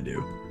more than I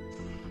do.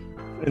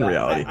 In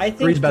reality, I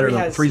think 3's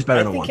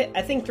better than 1.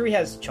 I think 3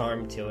 has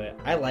charm to it.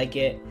 I like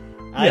it.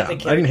 I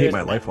didn't hate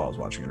my life while I was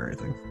watching it or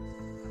anything.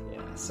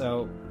 Yeah,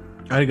 so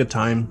I had a good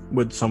time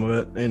with some of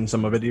it, and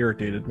some of it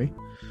irritated me.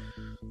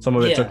 Some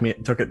of it took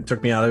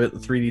me out of it. The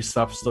 3D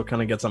stuff still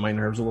kind of gets on my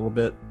nerves a little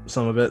bit.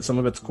 Some of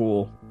it's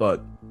cool,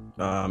 but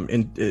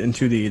in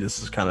 2D,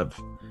 this is kind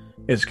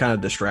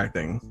of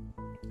distracting.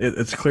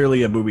 It's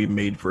clearly a movie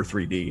made for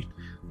 3D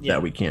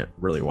that we can't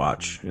really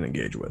watch and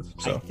engage with.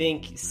 So I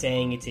think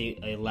saying it's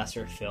a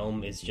lesser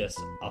film is just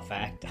a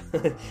fact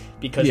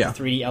because the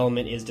 3D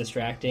element is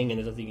distracting and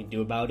there's nothing you can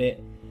do about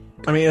it.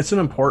 I mean, it's an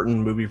important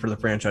movie for the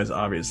franchise,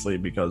 obviously,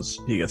 because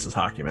he gets his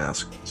hockey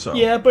mask. So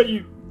yeah, but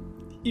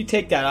you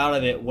take that out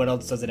of it, what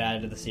else does it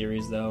add to the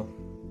series, though?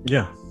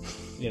 Yeah.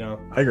 You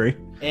know? I agree.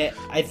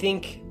 I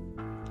think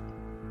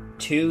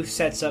 2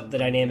 sets up the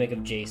dynamic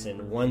of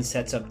Jason. 1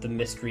 sets up the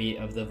mystery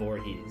of the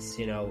Voorhees.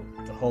 You know,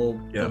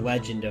 the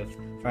legend of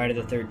Friday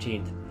the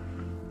 13th.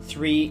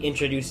 3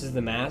 introduces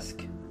the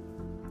mask.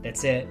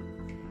 That's it.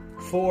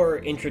 4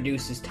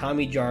 introduces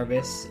Tommy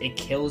Jarvis. It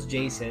kills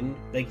Jason.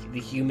 Like, the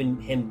human,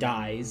 him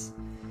dies.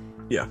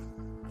 Yeah.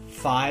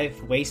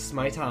 5 wastes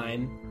my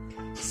time.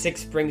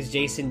 6 brings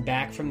Jason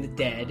back from the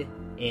dead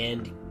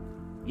and,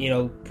 you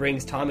know,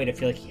 brings Tommy to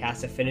feel like he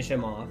has to finish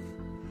him off.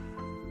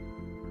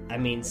 I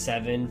mean,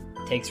 7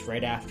 takes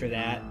right after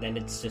that. Then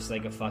it's just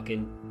like a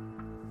fucking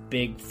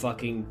big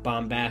fucking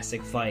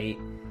bombastic fight.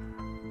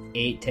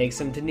 8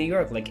 takes him to New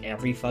York like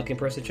every fucking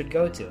person should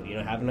go to. You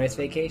know, have a nice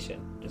vacation.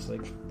 Just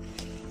like...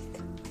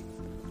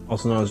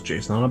 Also known as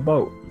Jason on a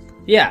boat.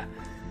 Yeah.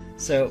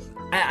 So,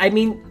 I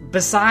mean,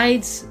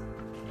 besides...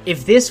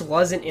 If this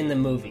wasn't in the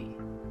movie...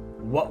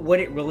 What would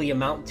it really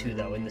amount to,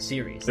 though, in the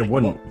series? It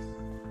wouldn't.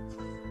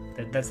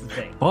 That's the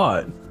thing.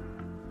 But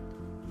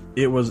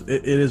it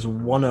is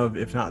one of,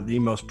 if not the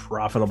most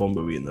profitable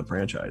movie in the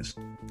franchise.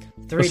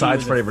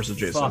 Besides Freddy vs.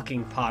 Jason.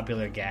 Fucking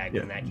popular gag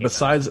when that came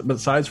out.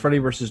 Besides Freddy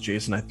vs.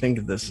 Jason, I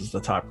think this is the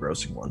top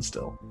grossing one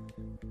still.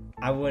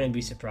 I wouldn't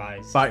be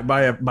surprised.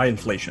 By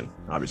inflation,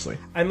 obviously.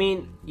 I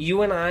mean,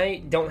 you and I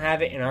don't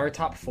have it in our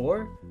top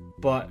 4,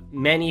 but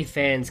many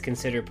fans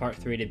consider Part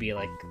 3 to be,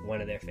 like,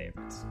 one of their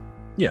favorites.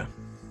 Yeah.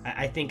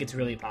 I think it's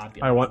really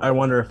popular. I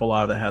wonder if a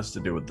lot of that has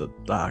to do with the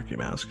hockey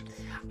mask.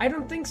 I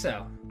don't think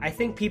so. I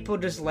think people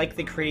just like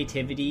the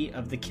creativity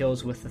of the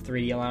kills with the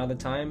 3D a lot of the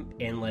time,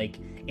 and like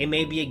it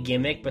may be a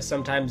gimmick, but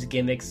sometimes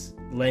gimmicks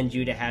lend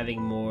you to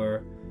having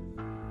more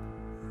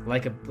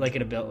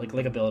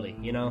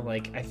likability. You know,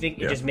 like I think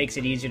it just makes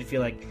it easier to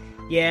feel like,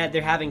 yeah,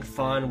 they're having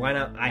fun. Why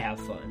not I have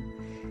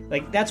fun?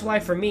 Like that's why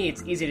for me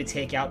it's easy to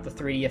take out the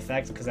 3D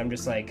effects because I'm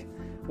just like,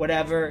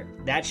 whatever,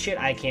 that shit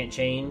I can't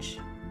change.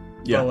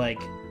 Yeah. But like,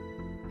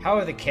 how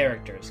are the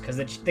characters? Because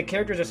the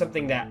characters are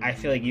something that I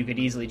feel like you could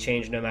easily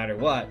change no matter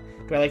what.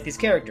 But I like these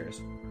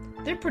characters.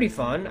 They're pretty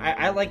fun.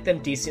 I like them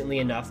decently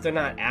enough. They're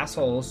not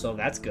assholes, so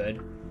that's good.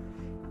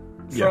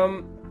 Yeah.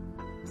 From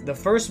the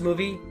first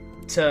movie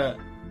to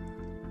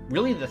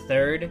really the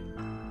third,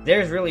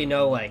 there's really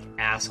no, like,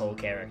 asshole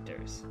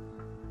characters.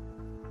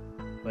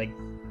 Like,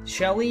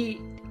 Shelley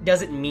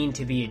doesn't mean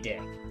to be a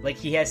dick. Like,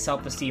 he has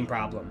self-esteem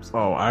problems.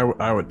 Oh,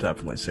 I would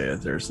definitely say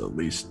that there's at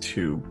least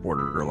 2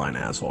 borderline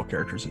asshole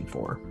characters in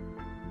 4.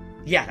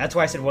 Yeah, that's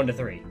why I said 1 to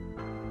 3.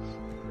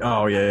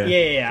 Oh, yeah.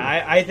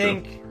 Yeah. I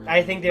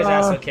think there's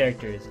asshole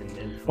characters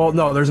in 4. Well,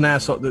 no, there's an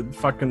asshole. The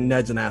fucking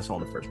Ned's an asshole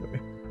in the first movie.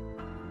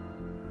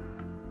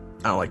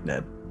 I don't like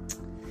Ned.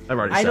 I've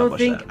already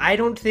established that. I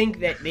don't think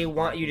that they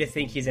want you to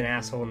think he's an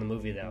asshole in the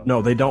movie, though.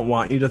 No, they don't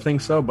want you to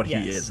think so, but he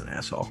is an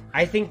asshole.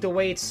 I think the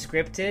way it's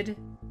scripted...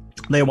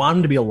 They want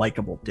him to be a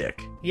likable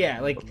dick.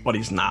 Yeah, like... But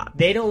he's not.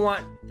 They don't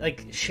want...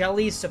 Like,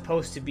 Shelley's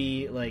supposed to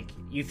be, like,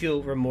 you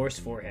feel remorse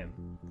for him.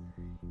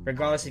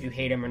 Regardless if you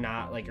hate him or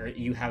not, like, or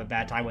you have a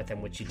bad time with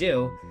him, which you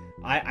do.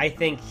 I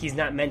think he's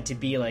not meant to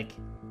be, like,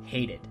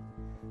 hated.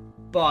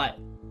 But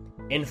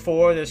in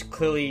 4, there's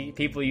clearly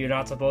people you're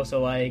not supposed to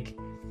like.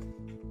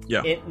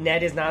 Yeah.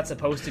 Ned is not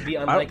supposed to be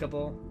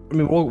unlikable. I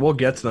mean, we'll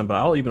get to them, but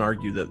I'll even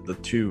argue that the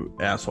 2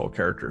 asshole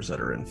characters that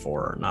are in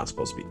 4 are not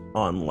supposed to be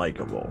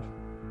unlikable.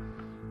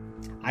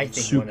 I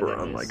think super one of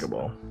them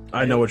unlikable.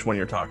 I know which one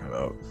you're talking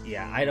about.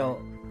 Yeah, I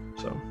don't.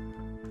 So,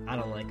 I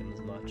don't like him as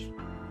much.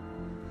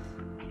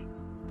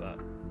 But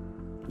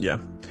Yeah.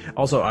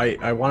 Also,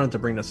 I wanted to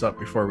bring this up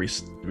before we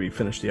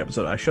finished the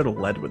episode. I should have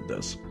led with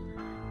this,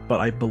 but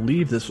I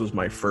believe this was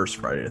my first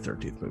Friday the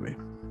 13th movie.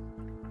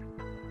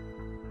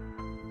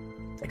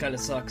 It kind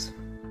of sucks.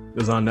 It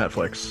was on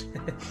Netflix.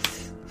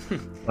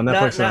 On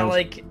Netflix, not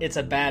like it's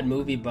a bad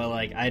movie, but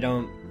like I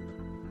don't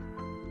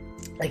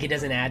like it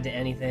doesn't add to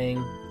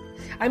anything.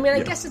 I mean,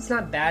 I guess it's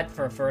not bad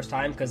for a first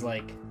time because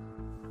like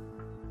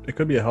it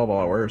could be a hell of a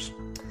lot worse.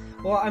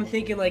 Well, I'm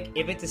thinking like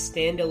if it's a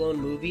standalone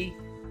movie,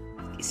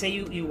 say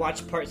you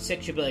watch part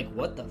 6, you'll be like,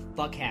 what the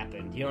fuck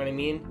happened? You know what I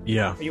mean?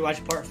 Yeah. Or you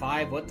watch part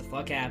 5, what the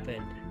fuck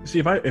happened? See,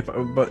 if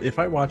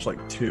I watch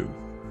like 2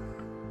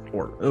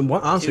 or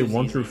honestly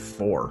 1 through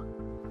 4,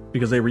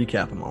 because they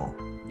recap them all.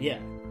 Yeah.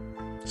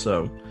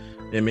 So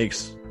it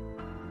makes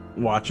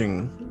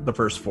watching the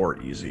first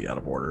 4 easy out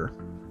of order.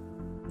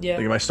 Yeah.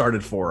 Like if I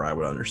started 4, I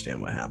would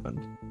understand what happened.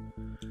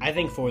 I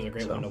think 4 is a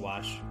great one to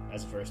watch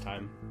as a first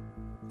time.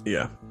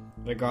 Yeah.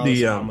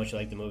 Regardless of how much you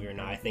like the movie or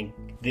not, I think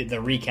the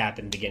recap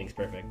in the beginning is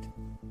perfect.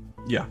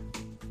 Yeah.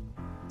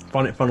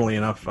 Funnily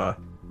enough,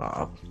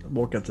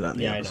 we'll get to that in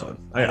the episode.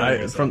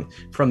 I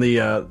from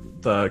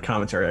the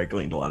commentary, I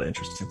gleaned a lot of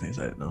interesting things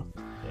I didn't know.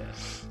 Yeah.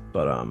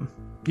 But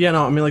yeah,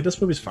 no, I mean, like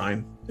this movie's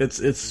fine.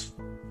 It's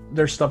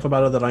there's stuff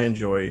about it that I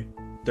enjoy.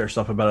 There's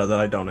stuff about it that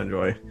I don't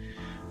enjoy.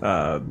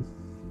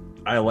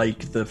 I like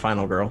the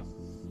final girl.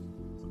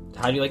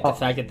 How do you like the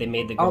fact that they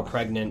made the girl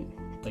pregnant,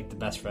 like the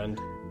best friend?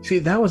 See,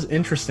 that was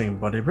interesting,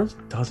 but it really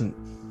doesn't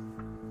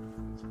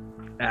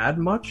add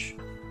much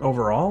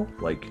overall.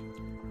 Like,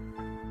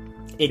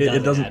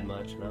 it doesn't add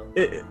much. No,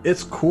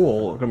 it's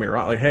cool. Don't get me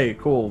wrong. Like, hey,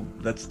 cool.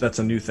 That's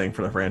a new thing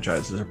for the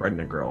franchise. Is a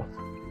pregnant girl.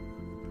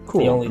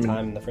 Cool. The only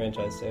time in the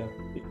franchise too.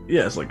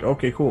 Yeah, it's like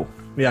okay, cool.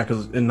 Yeah,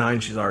 because in 9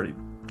 she's already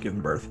given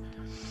birth.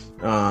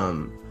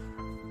 Yeah,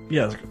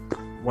 it's like,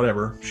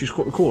 whatever. She's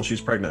cool.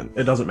 She's pregnant.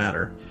 It doesn't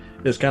matter.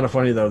 It's kind of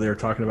funny though. They were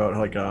talking about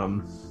like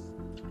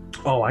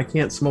oh, I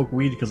can't smoke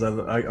weed because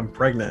I'm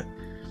pregnant.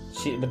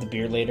 She with the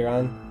beard later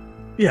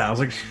on. Yeah, I was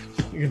like,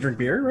 you can drink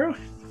beer, bro?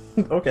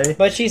 Okay.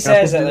 But she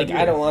says that like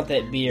I don't want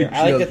that beer.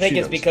 I like to think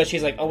it's because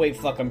she's like, oh wait,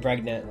 fuck, I'm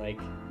pregnant. Like.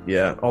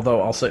 Yeah,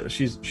 although I'll say if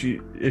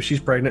she's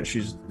pregnant,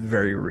 she's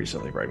very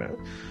recently pregnant.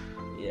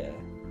 Yeah.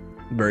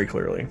 Very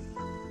clearly.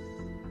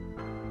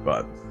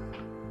 But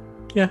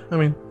yeah, I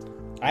mean,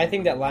 I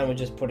think that line was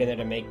just put in there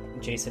to make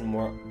Jason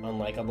more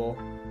unlikable.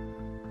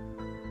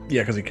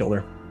 Yeah, because he killed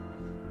her.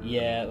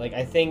 Yeah, like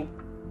I think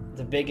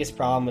the biggest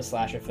problem with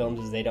slasher films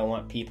is they don't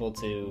want people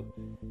to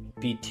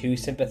be too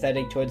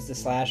sympathetic towards the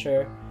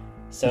slasher.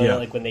 So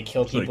like when they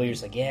kill people, you're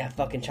just like, yeah,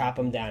 fucking chop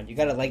them down. You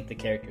gotta like the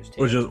characters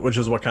too. Which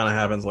is what kind of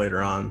happens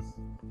later on.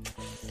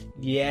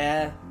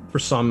 Yeah. For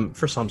some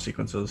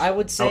sequences, I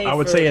would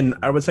say in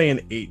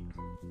 8.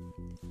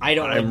 I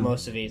don't like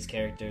most of 8's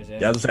characters.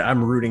 Yeah, I would say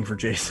I'm rooting for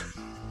Jason.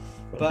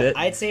 But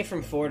I'd say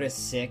from 4 to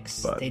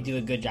 6, they do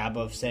a good job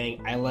of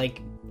saying I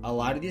like a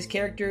lot of these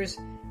characters.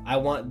 I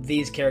want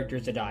these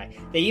characters to die.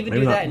 They even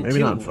do that in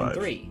 2 and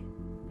 3.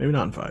 Maybe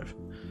not in 5.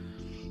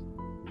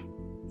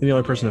 The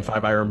only person in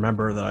 5 I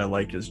remember that I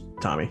like is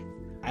Tommy.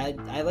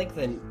 I like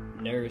the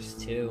nurse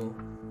too.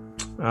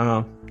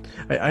 I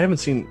haven't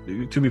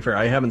seen. To be fair,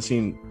 I haven't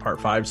seen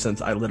part 5 since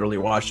I literally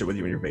watched it with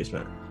you in your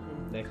basement.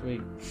 Next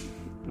week.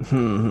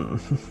 I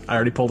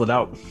already pulled it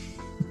out.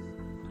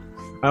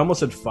 I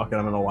almost said fuck it,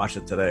 I'm gonna watch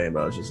it today,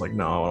 but I was just like,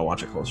 no, I want to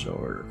watch it closer to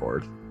when we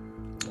record.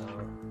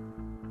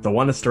 The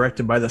one that's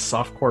directed by the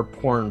softcore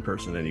porn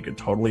person, and you could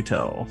totally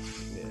tell.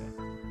 Yeah.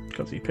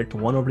 Because he picked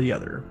one over the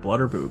other, blood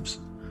or boobs.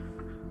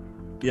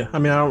 Yeah, I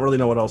mean, I don't really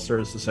know what else there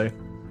is to say.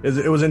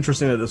 It was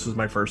interesting that this was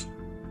my first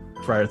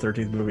Friday the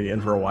 13th movie,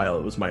 and for a while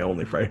it was my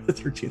only Friday the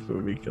 13th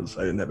movie because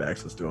I didn't have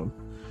access to them.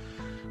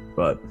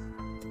 But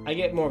I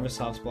get more of a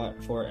soft spot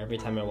for it every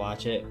time I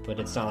watch it, but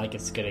it's not like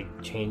it's gonna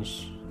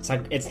change. It's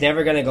like it's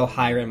never gonna go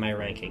higher in my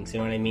rankings. You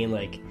know what I mean?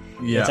 Like,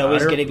 it's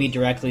always gonna be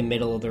directly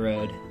middle of the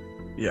road.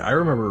 Yeah, I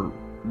remember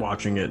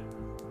watching it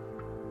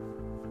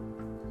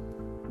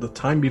the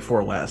time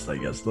before last. I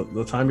guess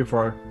the time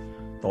before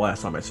the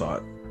last time I saw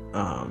it.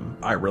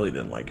 I really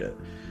didn't like it.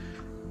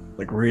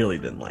 Like, really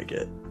didn't like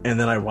it. And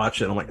then I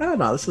watched it and I'm like, oh,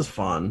 no, this is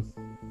fun.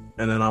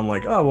 And then I'm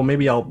like, oh, well,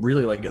 maybe I'll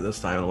really like it this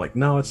time. And I'm like,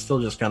 no, it's still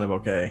just kind of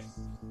okay.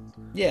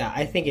 Yeah,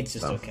 I think it's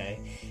just okay.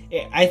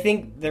 I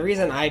think the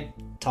reason I'm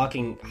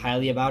talking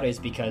highly about it is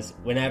because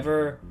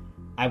whenever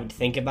I would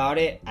think about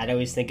it, I'd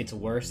always think it's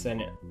worse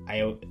than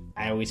I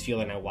always feel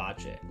when I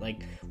watch it.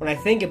 Like, when I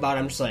think about it,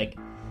 I'm just like,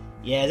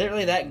 yeah, is it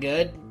really that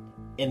good?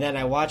 And then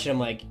I watch it, I'm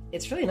like,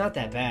 it's really not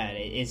that bad.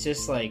 It's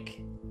just like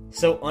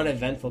so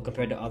uneventful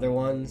compared to other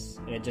ones,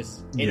 and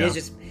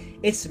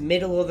it's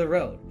middle of the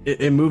road.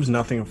 It moves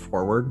nothing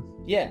forward.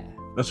 Yeah.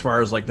 As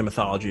far as like the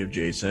mythology of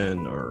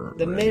Jason or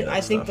I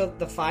think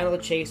the final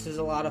chase is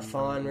a lot of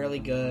fun, really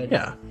good.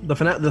 Yeah,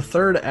 the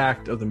third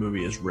act of the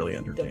movie is really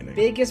entertaining. The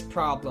biggest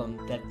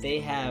problem that they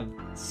have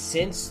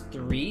since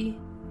 3,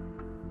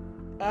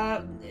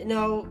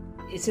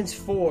 since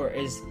 4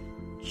 is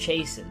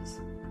chases.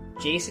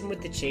 Jason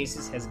with the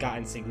chases has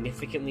gotten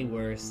significantly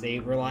worse. They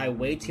rely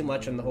way too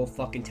much on the whole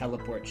fucking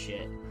teleport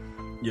shit.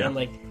 Yeah. And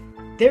like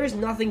there is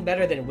nothing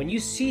better than when you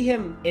see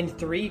him in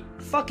 3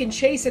 fucking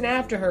chasing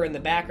after her in the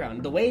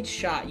background. The way it's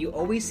shot, you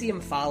always see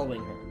him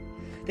following her.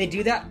 They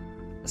do that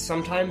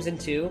sometimes in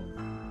 2,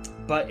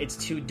 but it's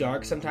too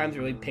dark sometimes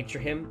to really picture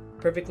him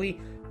perfectly.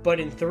 But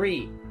in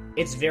 3,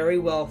 it's very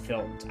well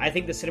filmed. I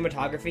think the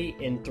cinematography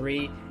in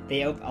 3, they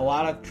have a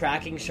lot of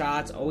tracking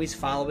shots, always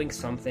following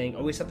something,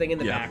 always something in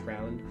the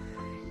background.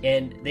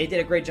 And they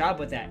did a great job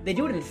with that. They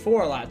do it in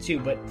 4 a lot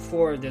too, but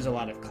 4 there's a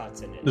lot of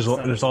cuts in it.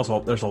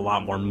 There's a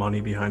lot more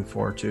money behind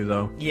 4 too,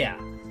 though. Yeah.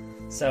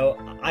 So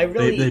I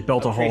really they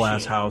built a whole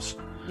ass house.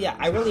 Yeah,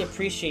 I really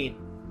appreciate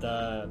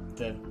the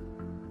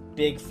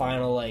big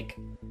final like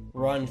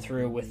run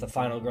through with the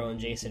final girl and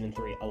Jason in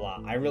 3 a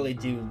lot. I really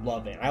do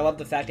love it. I love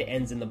the fact it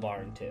ends in the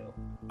barn too.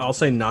 I'll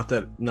say not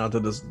that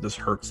this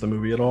hurts the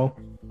movie at all.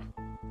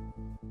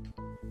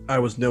 I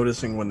was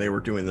noticing when they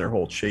were doing their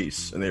whole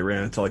chase and they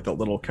ran into like the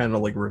little kind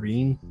of like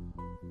ravine.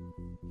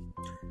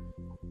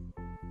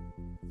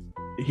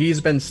 He's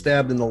been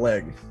stabbed in the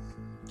leg.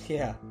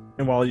 Yeah.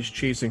 And while he's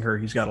chasing her,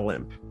 he's got a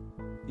limp.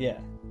 Yeah.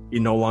 He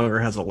no longer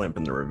has a limp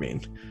in the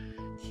ravine.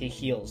 He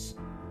heals.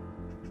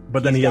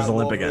 But then he has a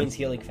limp Wolverine's again.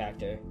 Healing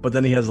factor. But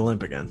then he has a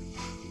limp again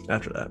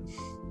after that.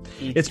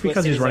 It's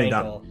because he's running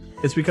down.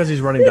 It's because he's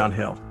running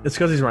downhill. It's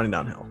because he's running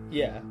downhill.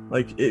 Yeah.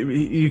 Like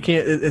you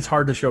can't. It's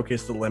hard to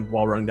showcase the limp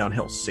while running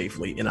downhill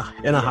safely in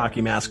a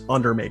hockey mask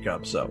under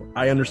makeup. So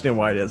I understand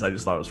why it is. I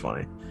just thought it was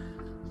funny.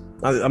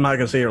 I'm not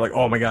gonna say you're like,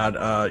 oh my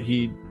god,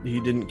 he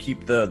didn't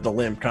keep the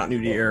limp,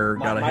 continuity error,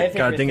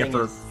 gotta ding it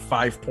for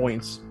 5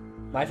 points.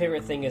 My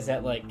favorite thing is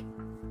that like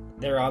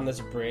they're on this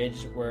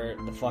bridge where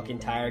the fucking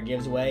tire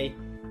gives way,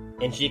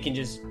 and she can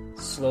just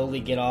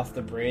slowly get off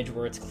the bridge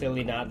where it's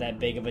clearly not that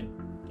big of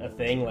a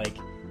thing. Like,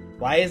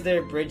 why is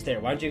there a bridge there?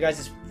 Why don't you guys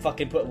just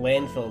fucking put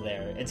landfill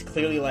there? It's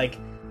clearly like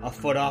a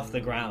foot off the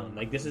ground.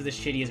 Like, this is the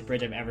shittiest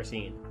bridge I've ever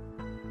seen.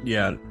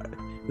 Yeah,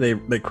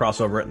 they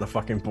cross over it and the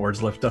fucking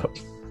boards lift up.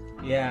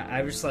 Yeah,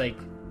 I was like,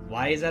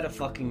 why is that a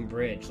fucking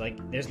bridge? Like,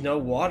 there's no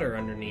water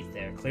underneath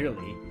there,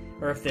 clearly.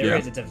 Or if there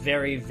is, it's a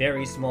very,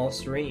 very small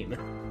stream.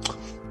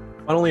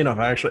 Funnily enough,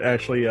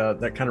 actually,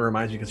 that kind of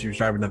reminds me because she was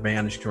driving the van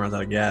and she runs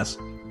out of gas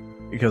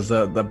because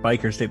the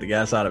bikers take the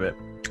gas out of it.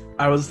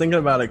 I was thinking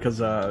about it because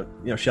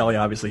Shelly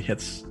obviously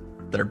hits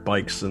their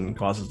bikes and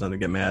causes them to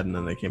get mad, and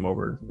then they came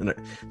over and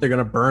they're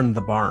gonna burn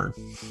the barn.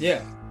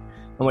 Yeah,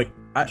 I'm like,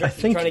 I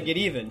think trying to get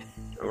even.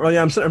 Well,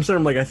 yeah,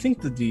 I'm like, I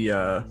think that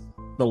the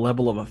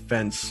level of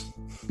offense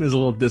is a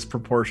little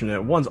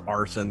disproportionate. One's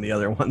arson, the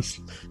other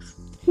one's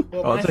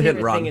it's a hit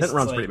and run. Hit and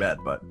run's like, pretty bad,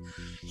 but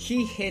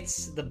he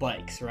hits the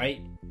bikes, right?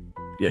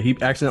 Yeah, he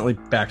accidentally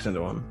backs into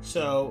him.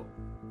 So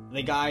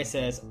the guy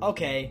says,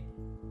 "Okay,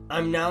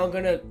 I'm now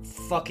gonna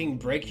fucking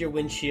break your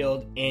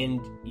windshield and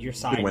your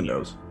side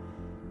windows." Mirror.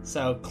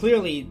 So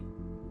clearly,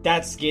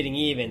 that's getting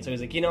even. So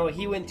he's like,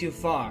 he went too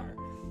far.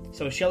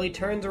 So Shelly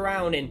turns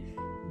around and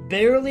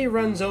barely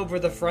runs over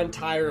the front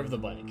tire of the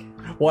bike.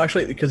 Well,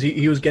 actually, because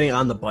he was getting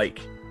on the bike.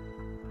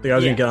 The guy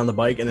was gonna get on the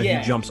bike and then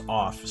he jumps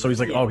off. So he's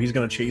like, "Oh, he's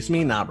gonna chase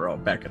me? Nah, bro,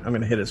 back. I'm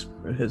gonna hit his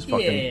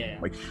fucking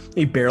like."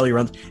 He barely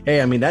runs.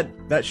 Hey, I mean that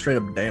straight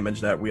up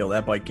damaged that wheel.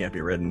 That bike can't be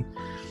ridden.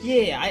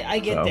 Yeah, I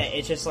get that.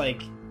 It's just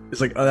like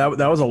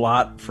that was a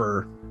lot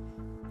for.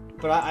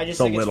 But I just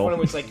think it's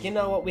funny. It's like, you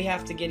know what? We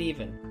have to get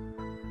even.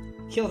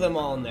 Kill them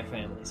all and their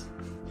families.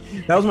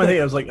 That was my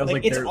thing. I was like,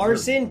 it's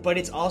arson, but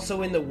it's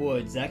also in the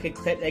woods. That could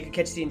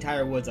catch the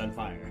entire woods on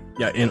fire.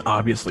 Yeah, in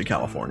obviously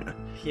California.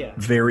 Yeah.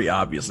 Very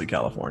obviously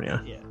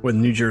California. Yeah. With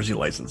New Jersey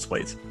license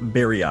plates.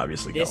 Very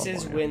obviously California.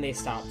 This is when they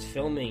stopped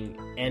filming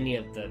any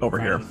of the over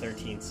here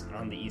 13th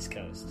on the East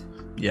Coast.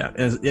 Yeah,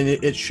 and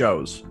it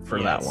shows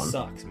for that one. It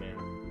sucks, man.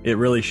 It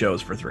really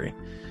shows for 3.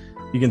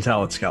 You can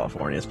tell it's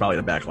California. It's probably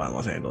the backline of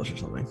Los Angeles or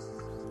something.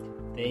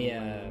 They,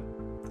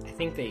 I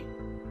think they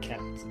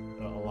kept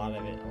a lot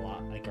of it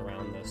like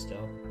around those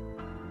still.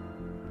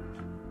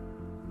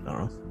 I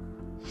don't know.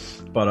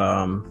 But,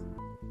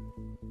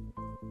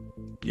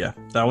 yeah,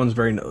 that one's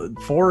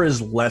 4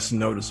 is less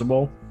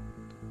noticeable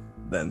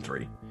than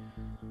 3.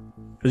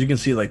 Because you can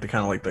see like the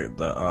kind of like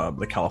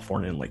the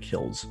Californian like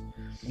hills.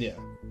 Yeah.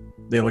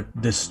 They look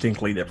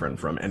distinctly different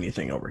from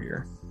anything over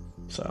here.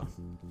 So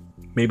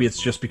maybe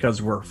it's just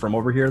because we're from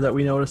over here that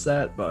we notice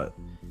that, but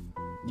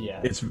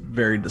yeah, it's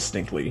very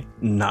distinctly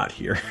not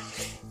here.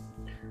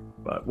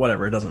 But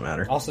whatever, it doesn't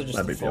matter. Also,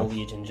 just the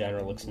foliage in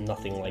general looks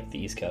nothing like the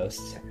East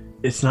Coast.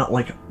 It's not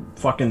like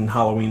fucking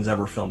Halloween's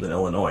ever filmed in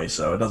Illinois,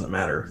 so it doesn't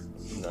matter.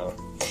 No.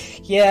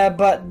 Yeah,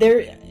 but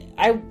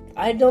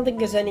I don't think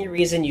there's any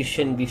reason you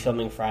shouldn't be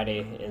filming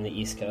Friday in the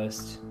East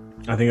Coast.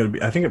 I think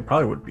it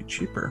probably would be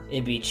cheaper.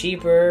 It'd be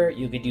cheaper.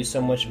 You could do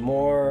so much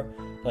more.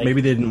 Like,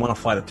 maybe they didn't want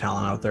to fly the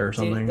talent out there or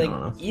something. Dude, I don't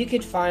know. You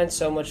could find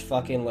so much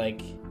fucking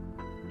like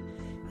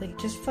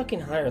just fucking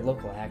hire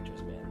local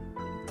actors,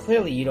 man.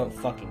 Clearly, you don't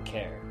fucking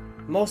care.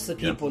 Most of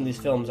the people in these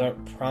films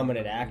aren't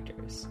prominent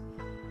actors.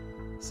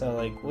 So,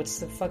 like, what's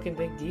the fucking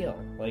big deal?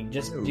 Like,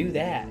 just do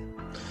that.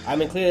 I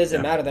mean, clearly it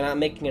doesn't matter. They're not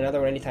making another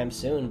one anytime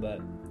soon,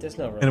 but there's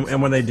no reason.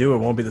 And when they do, it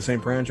won't be the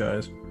same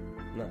franchise.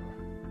 No.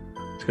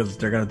 because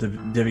they're gonna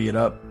divvy it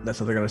up. That's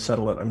how they're gonna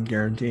settle it. I'm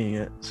guaranteeing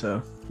it.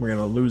 So we're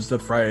gonna lose the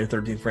Friday the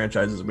 13th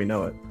franchise as we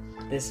know it.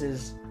 This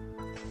is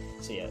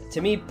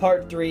to me,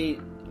 Part 3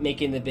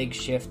 making the big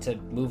shift to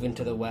move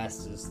into the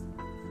West is,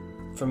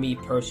 for me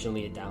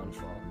personally, a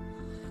downfall.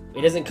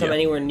 It doesn't come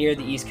anywhere near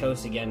the East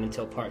Coast again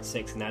until Part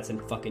 6, and that's in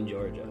fucking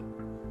Georgia.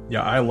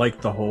 Yeah, I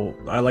like the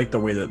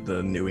way that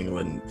the New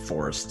England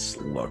forests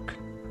look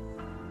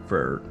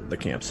for the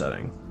camp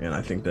setting, and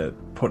I think that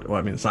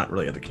it's not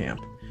really at the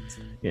camp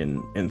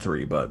in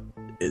 3, but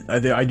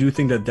I do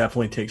think that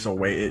definitely takes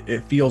away.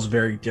 It feels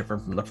very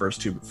different from the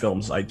first two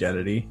films'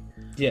 identity.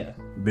 Yeah,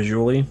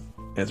 visually,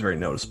 and it's very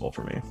noticeable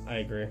for me. I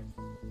agree.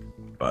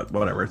 But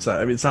whatever, it's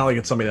not like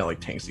it's something that like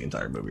tanks the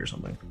entire movie or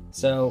something.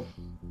 So,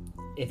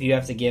 if you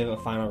have to give a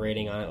final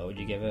rating on it, what would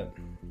you give it?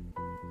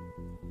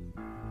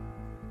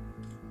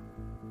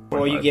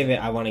 Or you give it,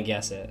 I want to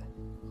guess it.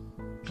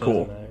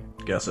 Cool.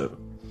 Guess it.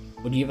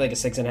 Would you give like a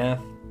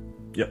 6.5?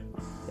 Yep.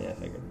 Yeah, I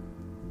figured.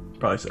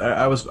 Probably.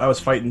 I was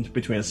fighting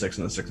between a 6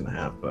 and a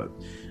 6.5, but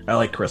I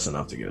like Chris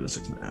enough to give it a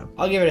 6.5.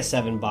 I'll give it a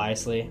 7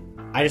 biasly.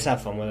 I just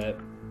have fun with it.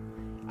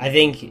 I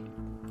think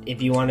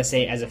if you want to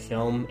say as a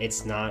film,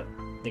 it's not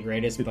the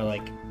greatest, but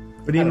like...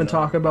 We didn't even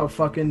talk about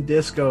fucking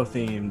disco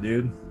theme,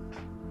 dude.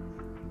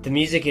 The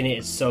music in it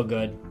is so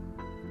good.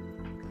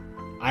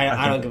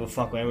 I don't give a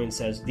fuck what everyone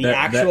says. The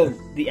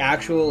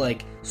actual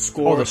like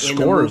score in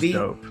the movie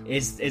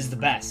is the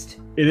best.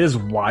 It is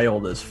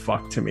wild as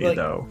fuck to me,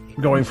 though.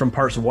 Going from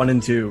parts 1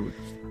 and 2,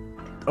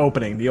 the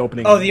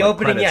opening. Oh, the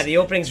opening, yeah, the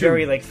opening's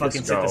very like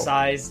fucking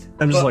synthesized.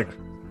 I'm just like,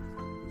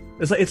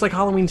 it's like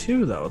Halloween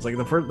 2 though. It's like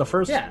the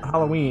first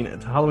Halloween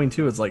to Halloween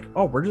 2. It's like,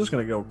 oh, we're just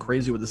gonna go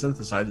crazy with the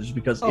synthesizers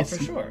because it's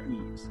for sure.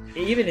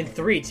 Even in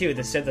 3 too,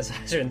 the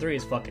synthesizer in 3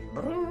 is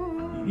fucking.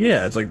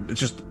 Yeah, it's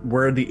just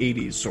we're in the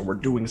 80s, so we're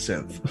doing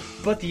synth.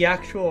 But the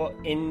actual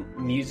in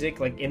music,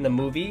 like in the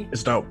movie,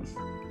 it's dope.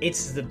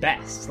 It's the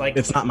best. Like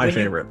it's not my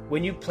favorite.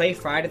 When you play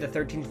Friday the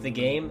 13th, the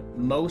game,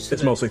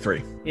 it's mostly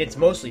 3. It's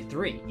mostly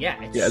 3. Yeah,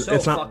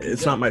 it's not.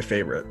 It's not my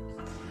favorite.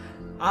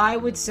 I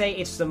would say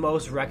it's the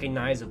most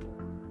recognizable.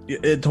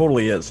 It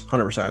totally is,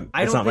 100%.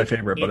 It's not my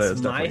favorite, but it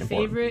is definitely important. It's my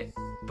favorite,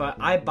 but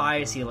I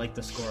biasly like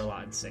the score a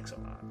lot and 6 a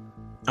lot.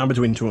 I'm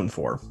between 2 and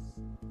 4.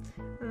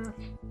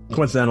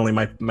 Coincidentally,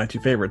 my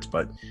two favorites,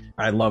 but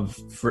I love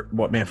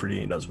what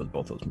Manfredini does with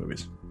both those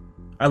movies.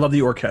 I love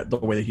the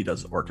way that he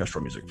does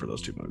orchestral music for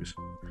those two movies.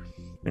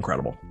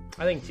 Incredible.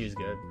 I think 2's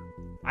good.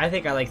 I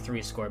think I like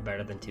 3's score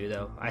better than 2,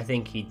 though. I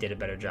think he did a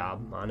better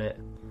job on it.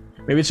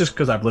 Maybe it's just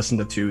because I've listened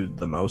to 2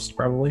 the most,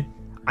 probably.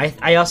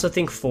 I also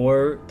think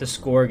 4, the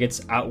score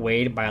gets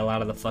outweighed by a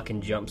lot of the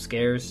fucking jump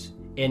scares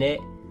in it.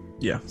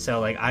 Yeah. So,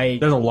 like,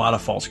 there's a lot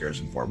of false scares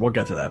in 4. We'll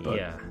get to that, but...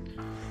 Yeah.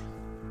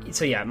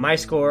 So, yeah, my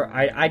score,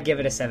 I'd give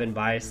it a 7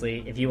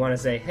 biasly. If you want to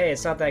say, hey,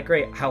 it's not that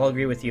great, I'll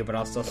agree with you, but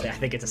I'll still say I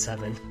think it's a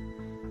 7.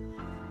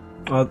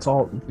 It's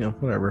all,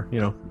 whatever.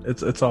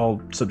 It's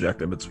all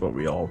subjective. It's what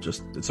we all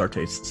it's our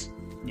tastes.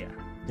 Yeah.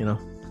 So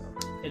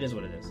it is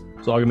what it is.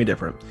 It's all gonna be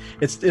different.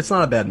 It's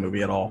not a bad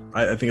movie at all.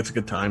 I think it's a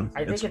good time. I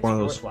think it's one of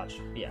those. Watch.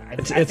 Yeah,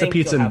 it's a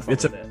pizza.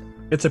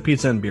 It's a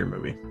pizza and beer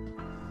movie.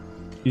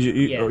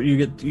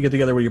 You get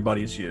together with your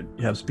buddies. You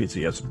have some pizza.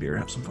 You have some beer.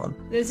 Have some fun.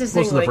 Most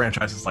of the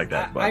franchises like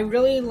that. I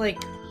really like.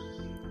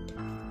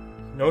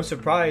 No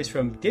surprise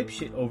from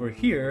dipshit over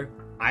here.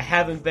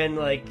 I've been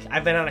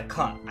on a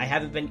cut. I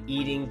haven't been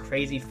eating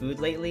crazy food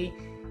lately.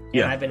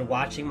 And I've been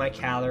watching my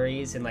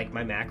calories and like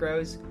my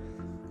macros.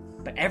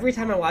 But every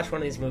time I watch one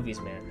of these movies,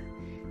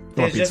 man,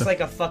 there's just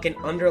like a fucking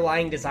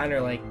underlying designer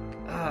like,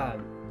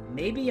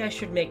 maybe I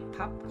should make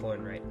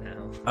popcorn right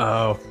now.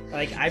 Oh.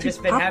 Like, I've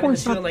just been having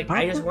this feeling like,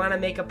 I just want to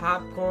make a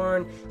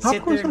popcorn.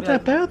 Popcorn's not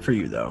that bad for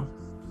you, though.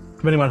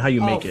 Depending on how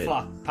you make it.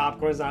 Oh, fuck.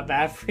 Popcorn's not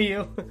bad for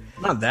you?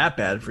 Not that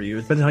bad for you.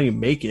 It depends on how you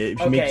make it. If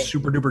you make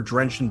super duper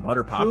drenched in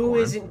butter popcorn. Who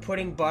isn't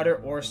putting butter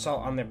or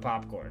salt on their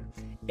popcorn?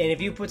 And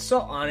if you put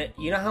salt on it,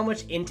 you know how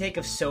much intake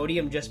of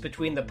sodium just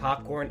between the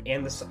popcorn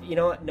and the... You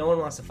know what? No one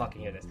wants to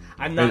fucking hear this.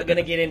 I'm not going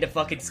to get into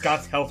fucking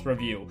Scott's health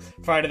review.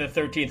 Friday the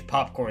 13th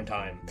popcorn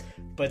time.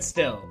 But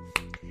still.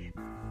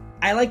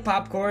 I like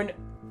popcorn.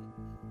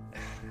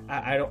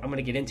 I'm going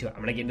to get into it.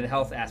 I'm going to get into the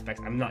health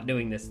aspects. I'm not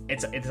doing this.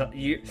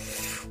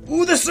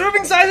 Ooh, the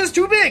serving size is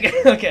too big!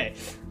 Okay.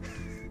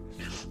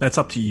 That's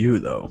up to you,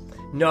 though.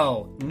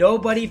 No,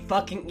 nobody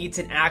fucking eats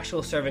an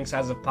actual serving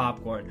size of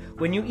popcorn.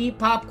 When you eat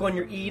popcorn,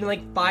 you're eating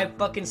like 5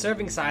 fucking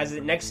serving sizes.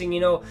 And next thing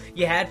you know,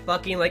 you had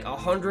fucking like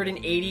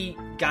 180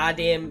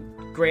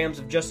 goddamn grams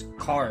of just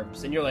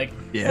carbs. And you're like,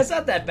 that's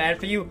not that bad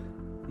for you.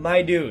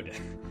 My dude,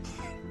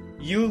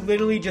 you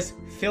literally just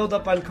filled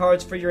up on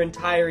carbs for your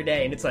entire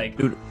day. And it's like...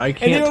 Dude, I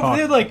can't talk.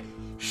 They're like,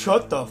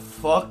 shut the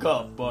fuck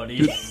up, buddy.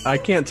 Dude, I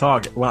can't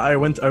talk. Well, I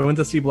went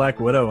to see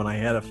Black Widow and I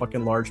had a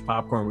fucking large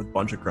popcorn with a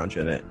bunch of crunch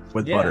in it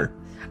with butter.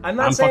 I'm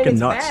not saying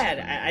it's bad.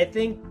 I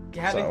think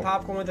having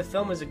popcorn with a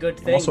film is a good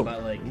thing,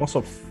 but like I'm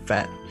also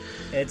fat.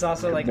 It's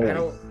also like I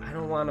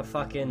don't want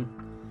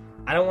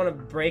to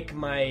break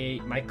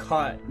my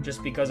cut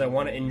just because I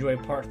want to enjoy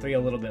part 3 a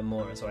little bit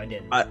more, so I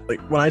didn't.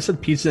 When I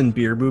said pizza and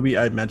beer movie,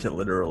 I meant it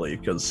literally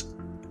because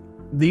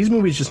these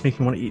movies just make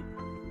me want to eat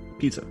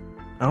pizza.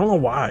 I don't know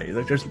why.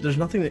 Like, there's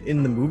nothing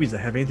in the movies that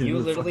have anything to You do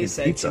with literally fucking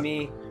said pizza. to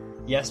me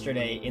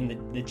yesterday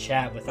in the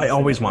chat with us I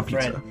always and want my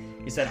friend, pizza.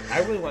 You said, I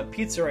really want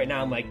pizza right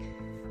now. I'm like,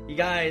 you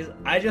guys,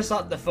 I just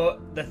thought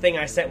the thing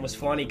I sent was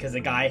funny because the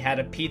guy had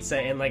a pizza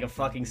and like a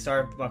fucking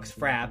Starbucks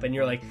frap, and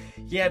you're like,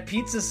 yeah,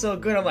 pizza's so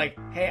good. I'm like,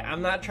 hey,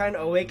 I'm not trying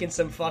to awaken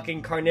some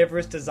fucking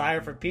carnivorous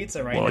desire for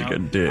pizza right Like now.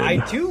 it did.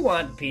 I do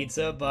want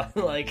pizza, but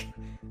like,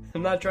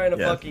 I'm not trying to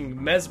Yeah.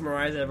 fucking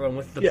mesmerize everyone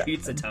with the Yeah,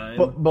 pizza time.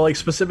 But like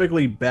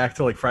specifically back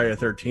to like Friday the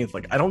 13th,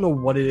 like I don't know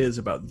what it is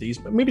about these,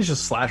 but maybe it's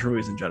just slasher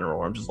movies in general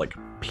where I'm just like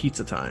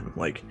pizza time.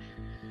 Like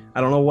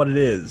I don't know what it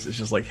is. It's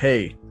just like,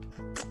 hey,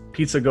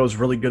 pizza goes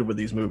really good with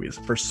these movies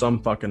for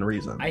some fucking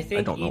reason. I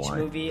think don't know each why.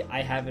 movie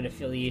I have an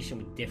affiliation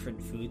with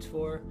different foods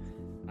for.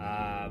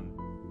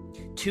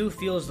 2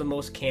 feels the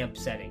most camp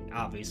setting,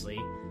 obviously,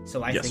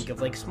 so I Yes. think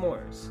of like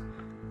s'mores.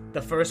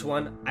 The first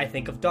one, I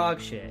think of dog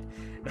shit.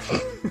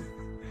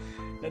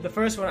 The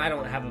first one, I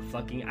don't have a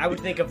fucking. I would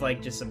think of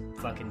like just some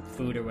fucking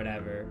food or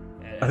whatever.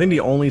 I think the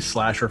only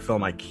slasher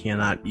film I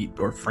cannot eat,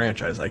 or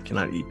franchise I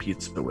cannot eat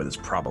pizza with, is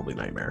probably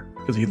Nightmare,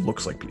 because he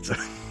looks like pizza.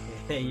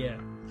 Yeah.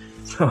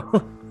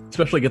 So,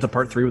 especially get to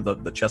part 3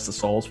 with the chest of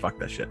souls. Fuck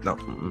that shit. No,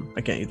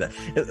 I can't eat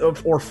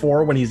that. Or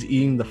 4 when he's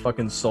eating the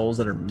fucking souls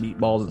that are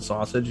meatballs and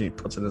sausage, and he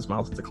puts it in his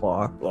mouth with the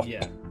claw. Ugh.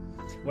 Yeah.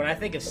 When I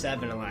think of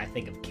 7, I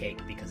think of cake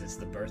because it's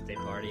the birthday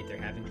party they're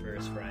having for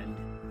his friend.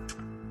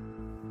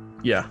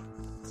 Yeah,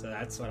 So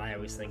that's what I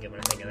always think of when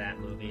I think of that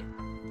movie.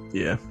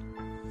 yeah.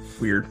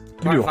 Weird. You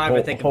Part do a 5, I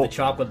whole- think whole- of the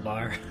chocolate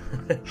bar.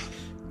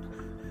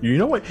 You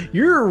know what?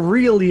 You're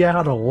really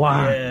out of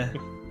line. Yeah.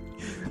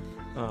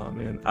 Oh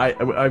man, I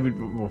would.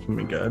 Oh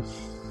my god.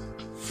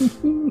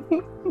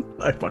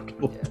 I fucking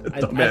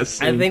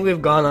dumbass. I think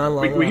we've gone on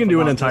long we can enough do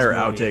an about entire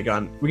this movie. outtake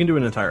on. We can do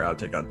an entire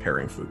outtake on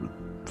pairing food and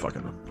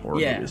fucking horror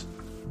Yeah. movies.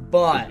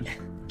 But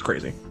It's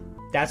crazy.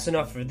 that's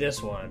enough for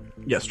this one.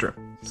 Yes, true.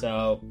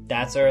 So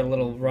that's our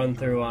little run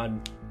through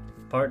on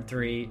part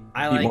 3.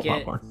 I Eat more like it.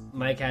 popcorn.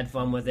 Mike had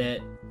fun with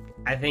it.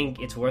 I think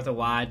it's worth a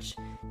watch.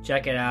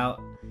 Check it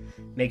out.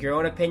 Make your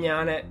own opinion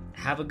on it.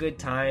 Have a good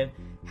time.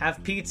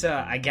 Have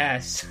pizza, I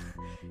guess.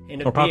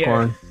 And a Or beer.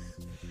 popcorn.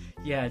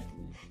 Yeah,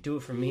 do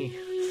it for me.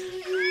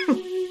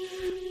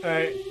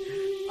 Alright.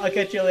 I'll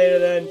catch you later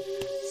then.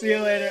 See you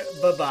later.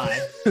 Bye-bye.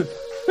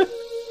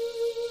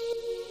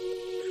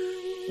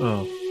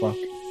 Oh fuck.